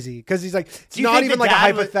pretty crazy because he's like, it's you not think even the like a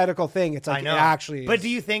dad was- hypothetical thing. It's like I know. it actually. But is. do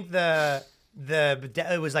you think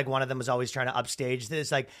it was like one of them was always trying to upstage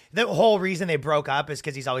this? Like the whole reason they broke up is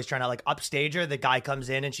because he's always trying to like upstage her. The guy comes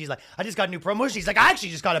in and she's like, "I just got a new promotion." He's like, "I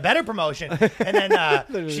actually just got a better promotion." And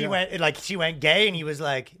then she went gay, and he was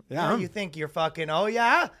like, Yeah. you think you're fucking? Oh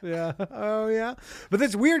yeah. Yeah. Oh yeah. But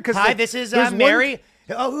that's weird because Hi, this is Mary.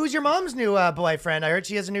 Oh, who's your mom's new boyfriend? I heard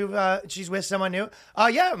she has a new. She's with someone new. Oh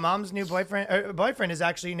yeah, mom's new boyfriend is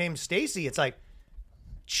actually named Stacy. It's like,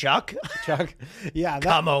 Chuck. Yeah.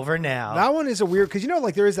 Come over now. That one is a weird because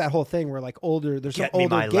like there is that whole thing where like there's some Get me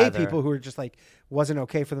older my gay leather. people who are just like wasn't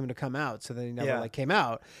okay for them to come out, so they never Yeah. like came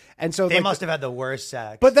out, and so They like, must have had the worst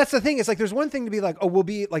sex. But that's the thing. It's like there's one thing to be like, oh, we'll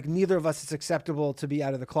be like neither of us is acceptable to be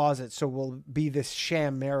out of the closet, so we'll be this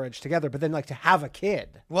sham marriage together. But then like to have a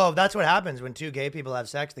kid, well, that's what happens when 2 gay people have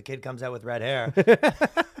sex. The kid comes out with red hair.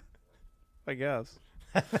 I guess.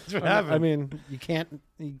 That's what happens. I mean, you can't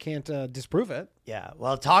disprove it. Yeah.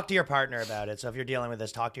 Well, talk to your partner about it. So if you're dealing with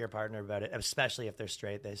this, talk to your partner about it, especially if they're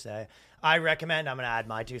straight, they say. I recommend, I'm going to add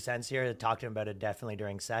my 2 cents here, to talk to them about it definitely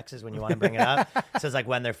during sex is when you want to bring it up. So it's like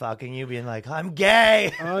when they're fucking you being like, I'm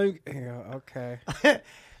gay. Okay.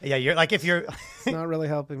 Yeah, you're like, if you're... It's not really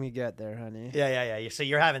helping me get there, honey. Yeah. So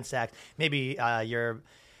you're having sex. Maybe you're...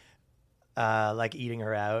 like eating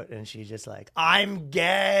her out, and she's just like, I'm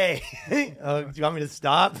gay. Oh, do you want me to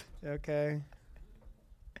stop? Okay.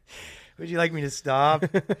 Would you like me to stop?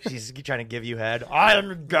 She's trying to give you head.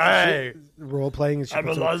 I'm gay. Role playing is I'm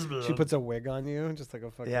a lesbian. she puts a wig on you, just like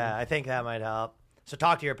a fucking. Yeah, I think that might help. So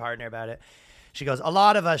talk to your partner about it. She goes, a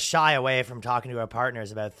lot of us shy away from talking to our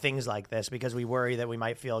partners about things like this because we worry that we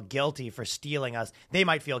might feel guilty for stealing us. They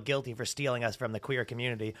might feel guilty for stealing us from the queer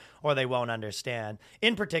community, or they won't understand.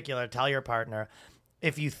 In particular, tell your partner,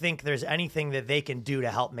 if you think there's anything that they can do to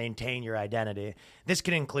help maintain your identity. This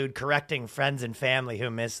could include correcting friends and family who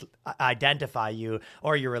misidentify you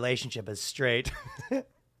or your relationship as straight.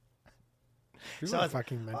 People are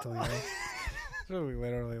fucking mentally ill. Really,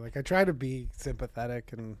 literally, like I try to be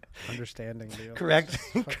sympathetic and understanding. Correct.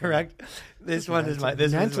 This one is my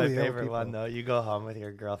mentally ill favorite one people. though. You go home with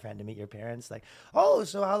your girlfriend to meet your parents. Like, oh,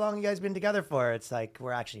 so how long you guys been together for? It's like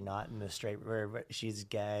we're actually not in a straight. She's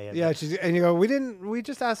gay. And Yeah, and you go. We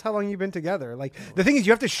just asked how long you've been together. Like the thing is,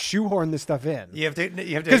 you have to shoehorn this stuff in. You have to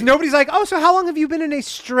Because nobody's like, oh, so how long have you been in a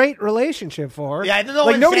straight relationship for? Yeah, no like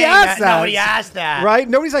one's nobody saying asked that. Nobody asked that. Right?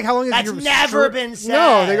 Nobody's like, how long have That's you never been said.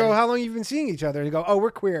 No, they go, how long you've been seeing each other? And you go, oh, we're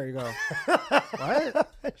queer. You go, what?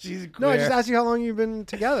 She's queer. No, I just asked you how long you've been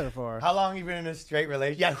together for. How long you been in a straight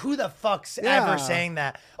relationship? Yeah, who the fuck's Yeah. ever saying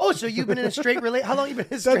that? Oh, so you've been in a straight relationship? How long you been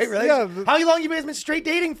in a straight relationship? yeah, How long you guys been straight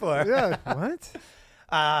dating for? Yeah, what?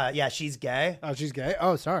 Yeah, she's gay. Oh, she's gay?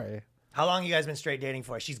 Oh, sorry. How long you guys been straight dating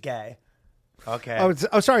for? She's gay. Okay.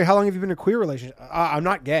 Oh, sorry. How long have you been in a queer relationship? I'm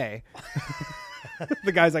not gay.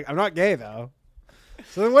 The guy's like, I'm not gay, though.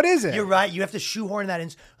 So then what is it? You're right. You have to shoehorn that in.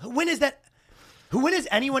 When has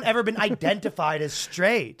anyone ever been identified as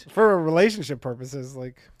straight? For relationship purposes,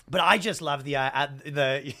 like... But I just love the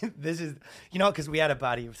this is, you know, because we had a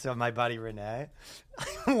buddy, so my buddy Renee,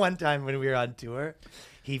 one time when we were on tour,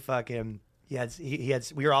 we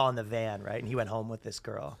were all in the van, right? And he went home with this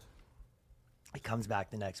girl. He comes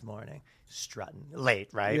back the next morning, strutting, late,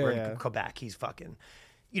 right? Yeah, we're yeah. in Quebec. He's fucking,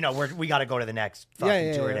 you know, we got to go to the next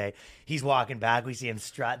fucking tour day. He's walking back. We see him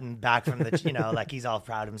strutting back from the, you know, like he's all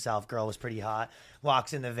proud of himself. Girl was pretty hot.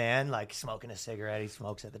 Walks in the van, like smoking a cigarette. He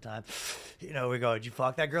smokes at the time. You know, we go, did you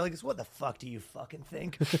fuck that girl? He goes, what the fuck do you fucking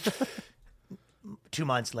think? 2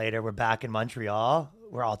 months later, we're back in Montreal.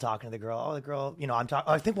 We're all talking to the girl. Oh, the girl, you know,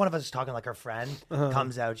 I think one of us is talking like her friend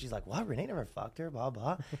comes out. She's like, what? Renee never fucked her, blah,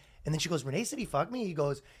 blah. And then she goes, Renee said he fucked me. She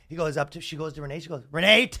goes to Renee. She goes,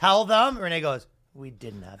 Renee, tell them. Renee goes, we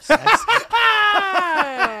didn't have sex.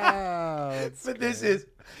 But this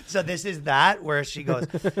is that where she goes,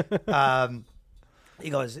 he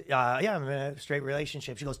goes, yeah, I'm in a straight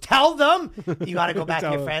relationship. She goes, tell them. You got to go back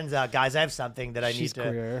to your friends. Guys, I have something that I She's need to,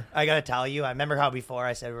 queer. I got to tell you. I remember how before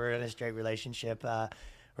I said we're in a straight relationship. We're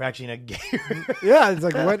actually in a gay. Yeah, it's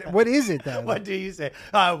like, what is it then? What do you say?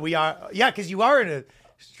 We are, yeah, because you are in a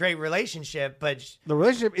straight relationship, but The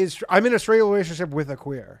relationship is, I'm in a straight relationship with a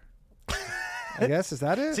queer. I guess, is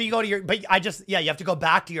that it? so you go to your, but you have to go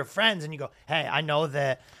back to your friends and you go, hey, I know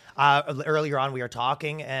that earlier on we were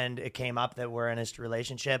talking and it came up that we're in a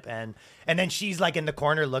relationship and then she's like in the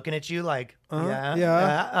corner looking at you like,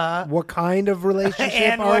 What kind of relationship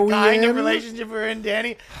and are what we kind in? of relationship we're in,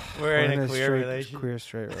 Danny? We're in a queer relationship. Queer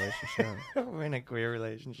straight relationship. We're in a queer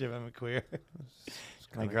relationship. I'm a queer.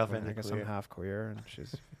 My girlfriend's I a guess queer. I'm half queer and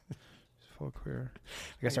she's full queer.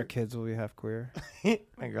 I guess our kids will be half queer.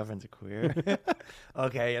 My girlfriend's a queer.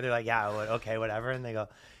 Okay, they're like, yeah, okay, whatever, and they go,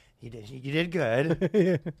 you did good.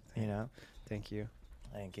 You know, Thank you.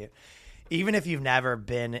 thank you. Even if you've never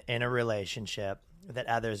been in a relationship that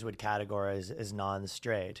others would categorize as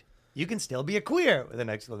non-straight, you can still be a queer with an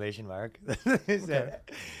exclamation mark. Yeah,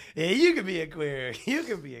 you can be a queer. You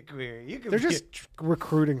can be a queer. You can. They're be just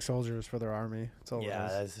recruiting soldiers for their army. That's all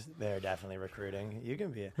yeah, it is. they're definitely recruiting. You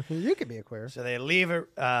can be a. You could be a queer. So they leave it.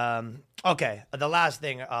 Okay, the last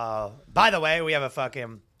thing. By the way, we have a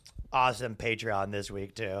fucking awesome Patreon this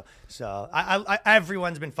week too. So I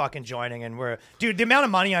everyone's been fucking joining, and dude, the amount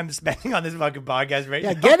of money I'm spending on this fucking podcast right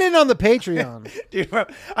Yeah, now. get in on the Patreon. Dude,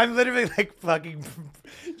 I'm literally like fucking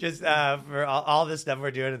just for all this stuff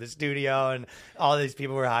we're doing in the studio and all these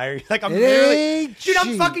people we're hiring. Like I'm literally, dude, I'm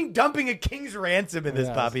cheap. fucking dumping a king's ransom in this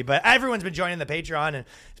Yes. puppy. But everyone's been joining the Patreon and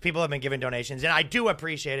people have been giving donations, and I do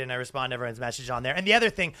appreciate it. And I respond to everyone's message on there. And the other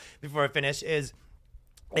thing before I finish is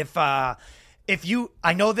if you,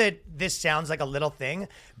 I know that this sounds like a little thing,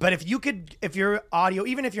 but if you're audio,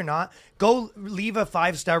 even if you're not, go leave a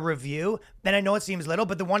 5-star review. Then I know it seems little,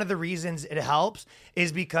 but one of the reasons it helps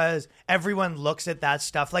is because everyone looks at that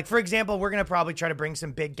stuff. Like, for example, we're going to probably try to bring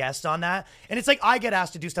some big guests on that. And it's like, I get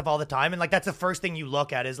asked to do stuff all the time. And like, that's the first thing you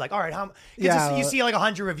look at is like, all right, you see like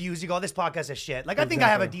 100 reviews, you go, this podcast is shit. Like, I think I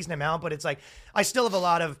have a decent amount, but it's like, I still have a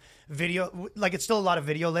lot of video, like it's still a lot of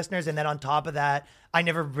video listeners. And then on top of that, I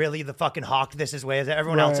never really the fucking hawked this as way as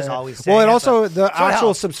everyone else is always saying. Well, and it, also but- the so it actual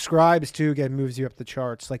helps. subscribes too moves you up the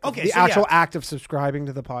charts. Like Okay, the so actual yeah. act of subscribing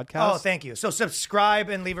to the podcast. Oh, thank you. So subscribe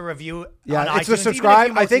and leave a review. Yeah, on it's the iTunes, even if you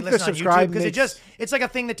subscribe- I mostly think the listen on subscribe because makes- it's like a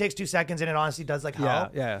thing that takes 2 seconds and it honestly does like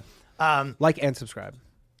help. Yeah. Like and subscribe.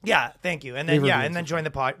 Yeah, thank you. And then Leave yeah, reviews. and then join the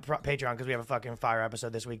Patreon because we have a fucking fire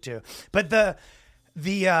episode this week too. But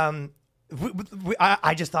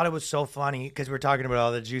I just thought it was so funny because we were talking about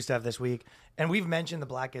all the Jew stuff this week, and we've mentioned the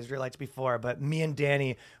Black Israelites before, but me and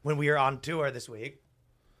Danny, when we were on tour this week,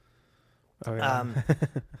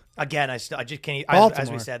 again, I just can't. As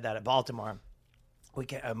we said that at Baltimore, we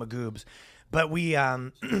can't Magoobs, but we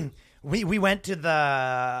went to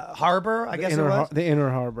the harbor. I guess it was the inner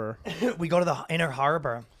harbor. We go to the inner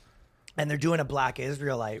harbor, and they're doing a Black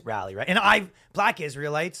Israelite rally, right? And Black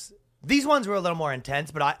Israelites. These ones were a little more intense,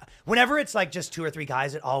 but whenever it's like just 2 or 3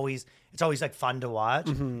 guys, it's always like fun to watch.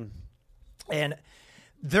 Mm-hmm. And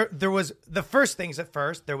there was the first things at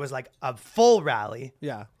first. There was like a full rally,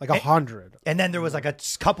 yeah, like 100, and then there was like a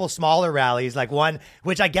couple smaller rallies, like one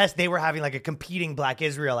which I guess they were having like a competing Black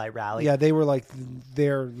Israelite rally. Yeah, they were like the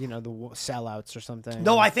sellouts or something.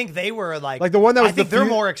 No, I think they were like the one that was. I think they're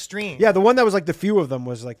more extreme. Yeah, the one that was like the few of them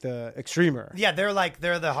was like the extremer. Yeah, they're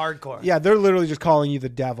the hardcore. Yeah, they're literally just calling you the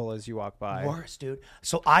devil as you walk by. Worse, dude.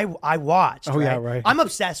 So I watched. Oh, yeah, right. I'm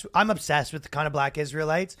obsessed with the kind of Black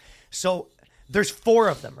Israelites. So. There's 4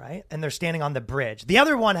 of them, right? And they're standing on the bridge. The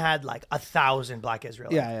other one had like 1,000 Black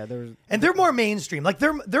Israelites. Yeah. And they're more mainstream. Like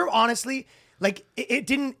they're honestly like it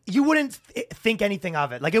didn't. You wouldn't think anything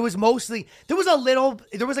of it. Like it was mostly there was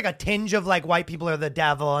like a tinge of like white people are the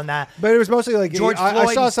devil and that. But it was mostly like George Floyd.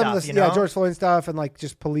 I saw some stuff, of the George Floyd stuff and like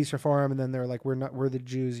just police reform. And then they're like, we're the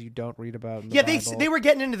Jews you don't read about. In the Bible. They were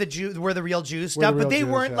getting into we're the real Jews stuff, but they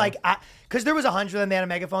weren't like because there was 100 of them. They had a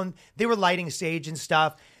megaphone. They were lighting sage and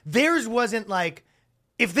stuff. Theirs wasn't like,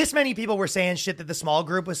 if this many people were saying shit that the small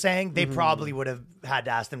group was saying, they probably would have had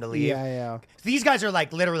to ask them to leave. Yeah. These guys are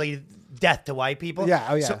like literally death to white people. Yeah,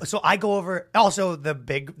 oh yeah. So I go over, also the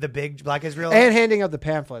big Black Israel. And handing out the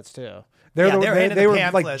pamphlets too. They were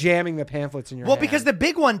like jamming the pamphlets in your hand. Because the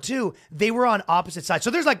big one too, they were on opposite sides. So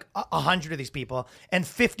there's like 100 of these people, and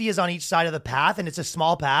 50 is on each side of the path, and it's a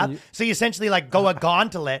small path. So you essentially like go a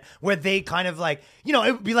gauntlet where they kind of like, it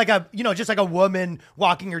would be like just like a woman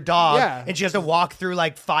walking her dog, and she has to walk through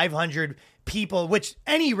like 500 people, which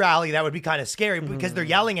any rally that would be kind of scary because they're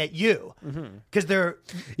yelling at you. Because they're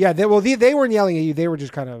they weren't yelling at you. They were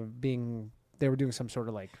just kind of being. They were doing some sort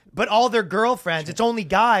of like... But all their girlfriends, it's only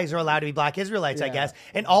guys are allowed to be Black Israelites, I guess.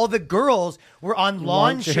 And all the girls were on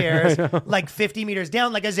lawn chairs like 50 meters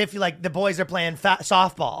down, like as if like the boys are playing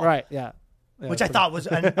softball. Right, yeah. Which I thought was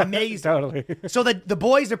amazing. Totally. So the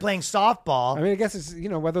boys are playing softball. I mean, I guess it's,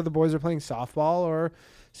 whether the boys are playing softball or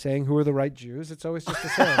saying who are the right Jews, it's always just the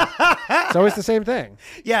same. It's always the same thing.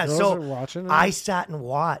 Yeah, girls so are watching I sat and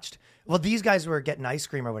watched. Well, these guys were getting ice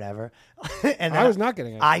cream or whatever. And I was not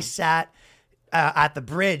getting ice cream. I sat... at the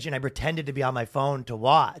bridge, and I pretended to be on my phone to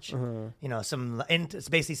watch. It's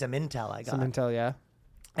basically some intel I got. Some intel, yeah.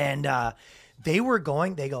 And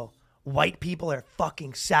they go, white people are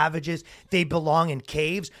fucking savages. They belong in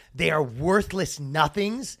caves. They are worthless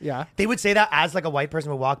nothings. Yeah. They would say that as like a white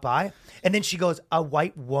person would walk by. And then she goes, a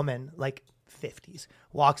white woman, like 50s,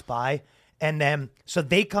 walks by. And then, so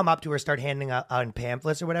they come up to her, start handing out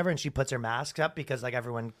pamphlets or whatever, and she puts her mask up because like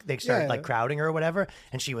everyone, they start like crowding her or whatever.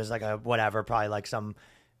 And she was like a whatever, probably like some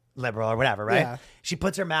liberal or whatever, right? Yeah. She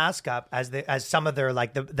puts her mask up as some of their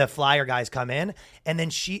like the flyer guys come in, and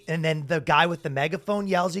then the guy with the megaphone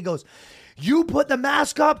yells, he goes, "You put the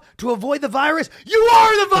mask up to avoid the virus. You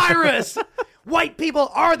are the virus. White people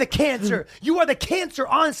are the cancer. You are the cancer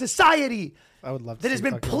on society. I would love to that has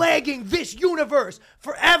been plaguing this universe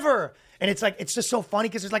forever." And it's like, it's just so funny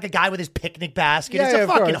because there's like a guy with his picnic basket. Yeah, it's a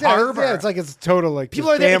fucking harbor. Yeah, it's like it's total like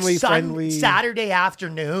people are there. Family friendly. Saturday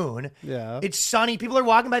afternoon. Yeah, it's sunny. People are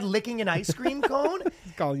walking by licking an ice cream cone.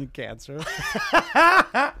 Calling you cancer.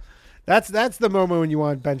 That's the moment when you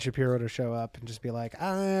want Ben Shapiro to show up and just be like,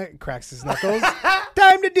 cracks his knuckles.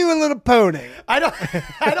 Time to do a little poning. I don't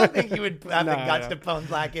think he would have the guts to pwn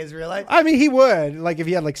Black Israelite. I mean, he would. Like if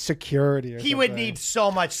he had like security or something. He would need so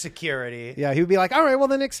much security. Yeah, he would be like, all right, well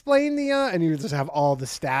then explain the and he would just have all the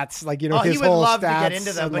stats, like his whole stats. He would love to get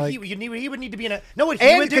into them, but like, he would need to be in a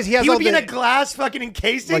he would be in a glass fucking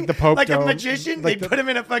encasing, like the Pope like dome. A magician. They put him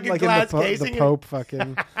in a fucking glass casing. The Pope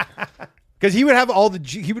fucking. Because he would have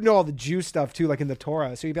he would know all the Jew stuff too, like in the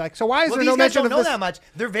Torah. So he'd be like, "So why is there no mention of this?" These guys don't know that much.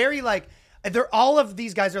 They're very like, all of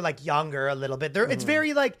these guys are like younger a little bit. It's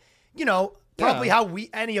very like, probably how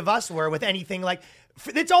any of us were with anything like.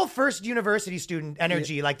 It's all first university student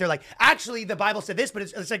energy. Yeah. Like they're like, actually, the Bible said this, but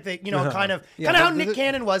it's like the kind of how Nick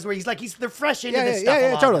Cannon was, where he's like they're fresh into this stuff.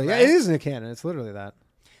 Yeah, totally. Right? Yeah, it is Nick Cannon. It's literally that.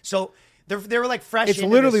 So They were like fresh. It's into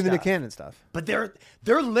literally this the Nick stuff. Cannon stuff. But they're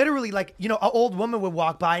literally like, you know, an old woman would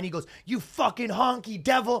walk by and he goes, "You fucking honky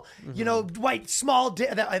devil," you know, white small dick.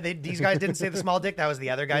 These guys didn't say the small dick. That was the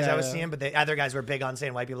other guys I was seeing. But the other guys were big on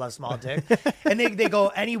saying white people have small dick. And they go,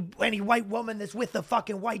 any white woman that's with the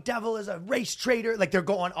fucking white devil is a race traitor. Like they're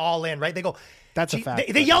going all in, right? They go, That's a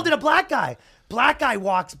fact. They yelled at a black guy. Black guy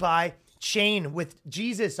walks by, chain with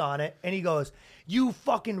Jesus on it, and he goes, "You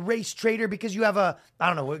fucking race traitor because you have I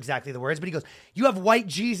don't know exactly the words, but he goes, "You have white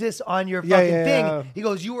Jesus on your fucking thing." Yeah. He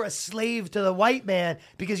goes, "You were a slave to the white man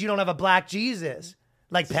because you don't have a black Jesus."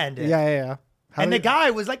 Like Penn did. Yeah. And the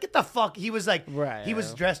guy was like, "Get the fuck." He was like, Right, he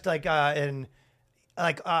was dressed like in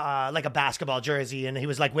like a basketball jersey, and he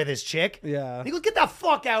was like with his chick. Yeah. And he goes, "Get the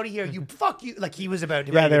fuck out of here, you fuck you!" Like he was about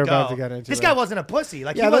to. Yeah, ready they to were go. about to get into This it. guy wasn't a pussy.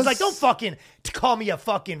 Like Yeah, he was those- like, "Don't fucking call me a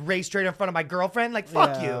fucking race traitor in front of my girlfriend." Like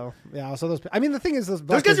fuck you. Yeah. So the thing is, those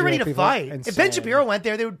Those guys are ready to people fight. If Ben Shapiro went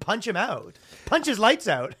there, they would punch him out, punch his lights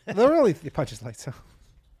out. They're really punches lights out.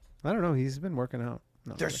 I don't know. He's been working out.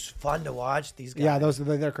 No, They're fun to watch. These guys. yeah,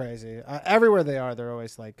 they're crazy. Everywhere they are, they're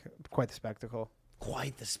always like quite the spectacle.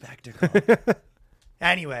 Quite the spectacle.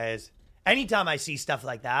 Anyways, anytime I see stuff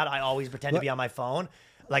like that, I always pretend to be on my phone,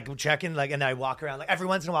 like checking, like, and I walk around. Like every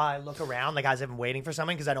once in a while, I look around, like as if I'm waiting for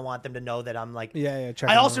something, because I don't want them to know that I'm like. Yeah.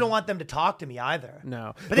 I also don't want them to talk to me either.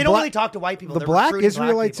 No. but they don't really talk to white people. The They're black recruiting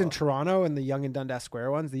Israelites in people. Toronto and the Yonge and Dundas Square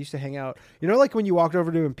ones, they used to hang out. You know, like when you walked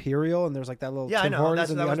over to Imperial and there's like that little Yeah, I Tim know. Hortons That's-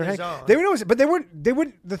 in that the was their underhang. zone. They would always, but they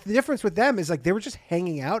wouldn't. The difference with them is like they were just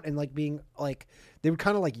hanging out and like being like they would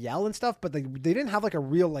kind of like yell and stuff, but they didn't have like a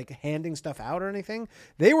real like handing stuff out or anything.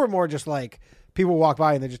 They were more just like people walk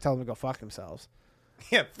by and they just tell them to go fuck themselves.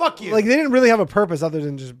 Yeah, fuck you. Like they didn't really have a purpose other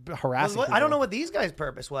than just harassing. Well, I people. don't know what these guys'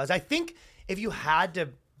 purpose was. I think if you had to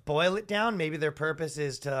boil it down, maybe their purpose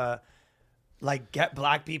is to like get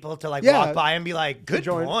black people to like walk by and be like, "Good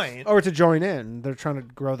point," or to join in. They're trying to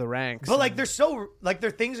grow the ranks. But like they're so like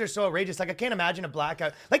their things are so outrageous. Like I can't imagine a black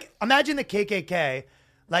guy. Like imagine the KKK.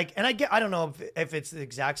 Like, and I don't know if it's the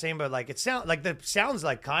exact same, but like it sounds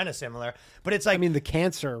like kind of similar. But it's like, I mean, the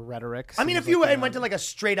cancer rhetoric. I mean, if seems you like, went to like a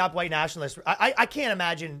straight up white nationalist, I can't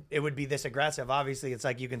imagine it would be this aggressive. Obviously, it's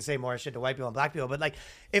like you can say more shit to white people and black people, but like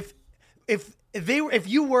if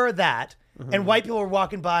you were that. And white people were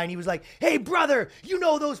walking by, and he was like, "Hey, brother, you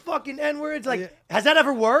know those fucking N-words? Like, has that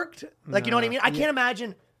ever worked? Like, you know what I mean? I can't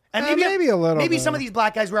imagine." And maybe a little. Maybe bit. some of these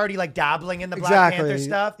black guys were already like dabbling in the Black Panther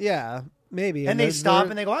stuff. Yeah, maybe. And they stop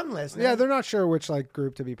and they go, "I'm listening." Yeah, they're not sure which like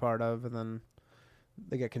group to be part of, and then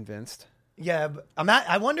they get convinced. Yeah, but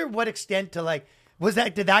I wonder what extent to like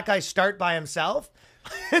did that guy start by himself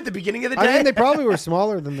at the beginning of the day? I mean, they probably were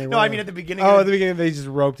smaller than they were. No, I mean at the beginning. Oh, at the beginning they just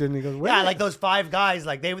roped in. And he goes, yeah, like those 5 guys.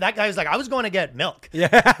 Like that guy was like, "I was going to get milk."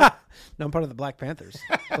 Yeah, no, I'm part of the Black Panthers,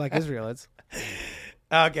 Black Israelites.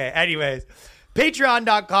 Okay. Anyways,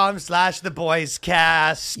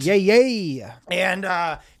 Patreon.com/theboyscast. Yay!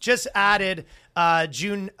 And just added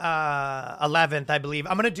June 11th, I believe.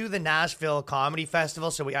 I'm going to do the Nashville Comedy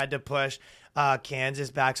Festival, so we had to push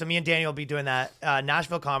Kansas back. So me and Daniel will be doing that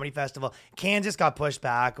Nashville Comedy Festival. Kansas got pushed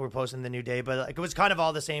back. We're posting the new day, but like, it was kind of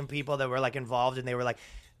all the same people that were like involved, and they were like,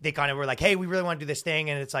 they kind of were like, "Hey, we really want to do this thing."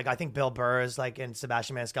 And it's like, I think Bill Burr is like, and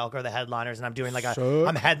Sebastian Maniscalco are the headliners, and I'm doing like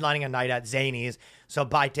I'm headlining a night at Zanies. So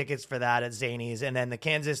buy tickets for that at Zanies. And then the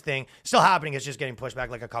Kansas thing still happening. It's just getting pushed back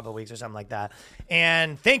like a couple of weeks or something like that.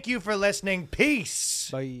 And thank you for listening. Peace.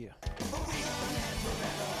 Bye. But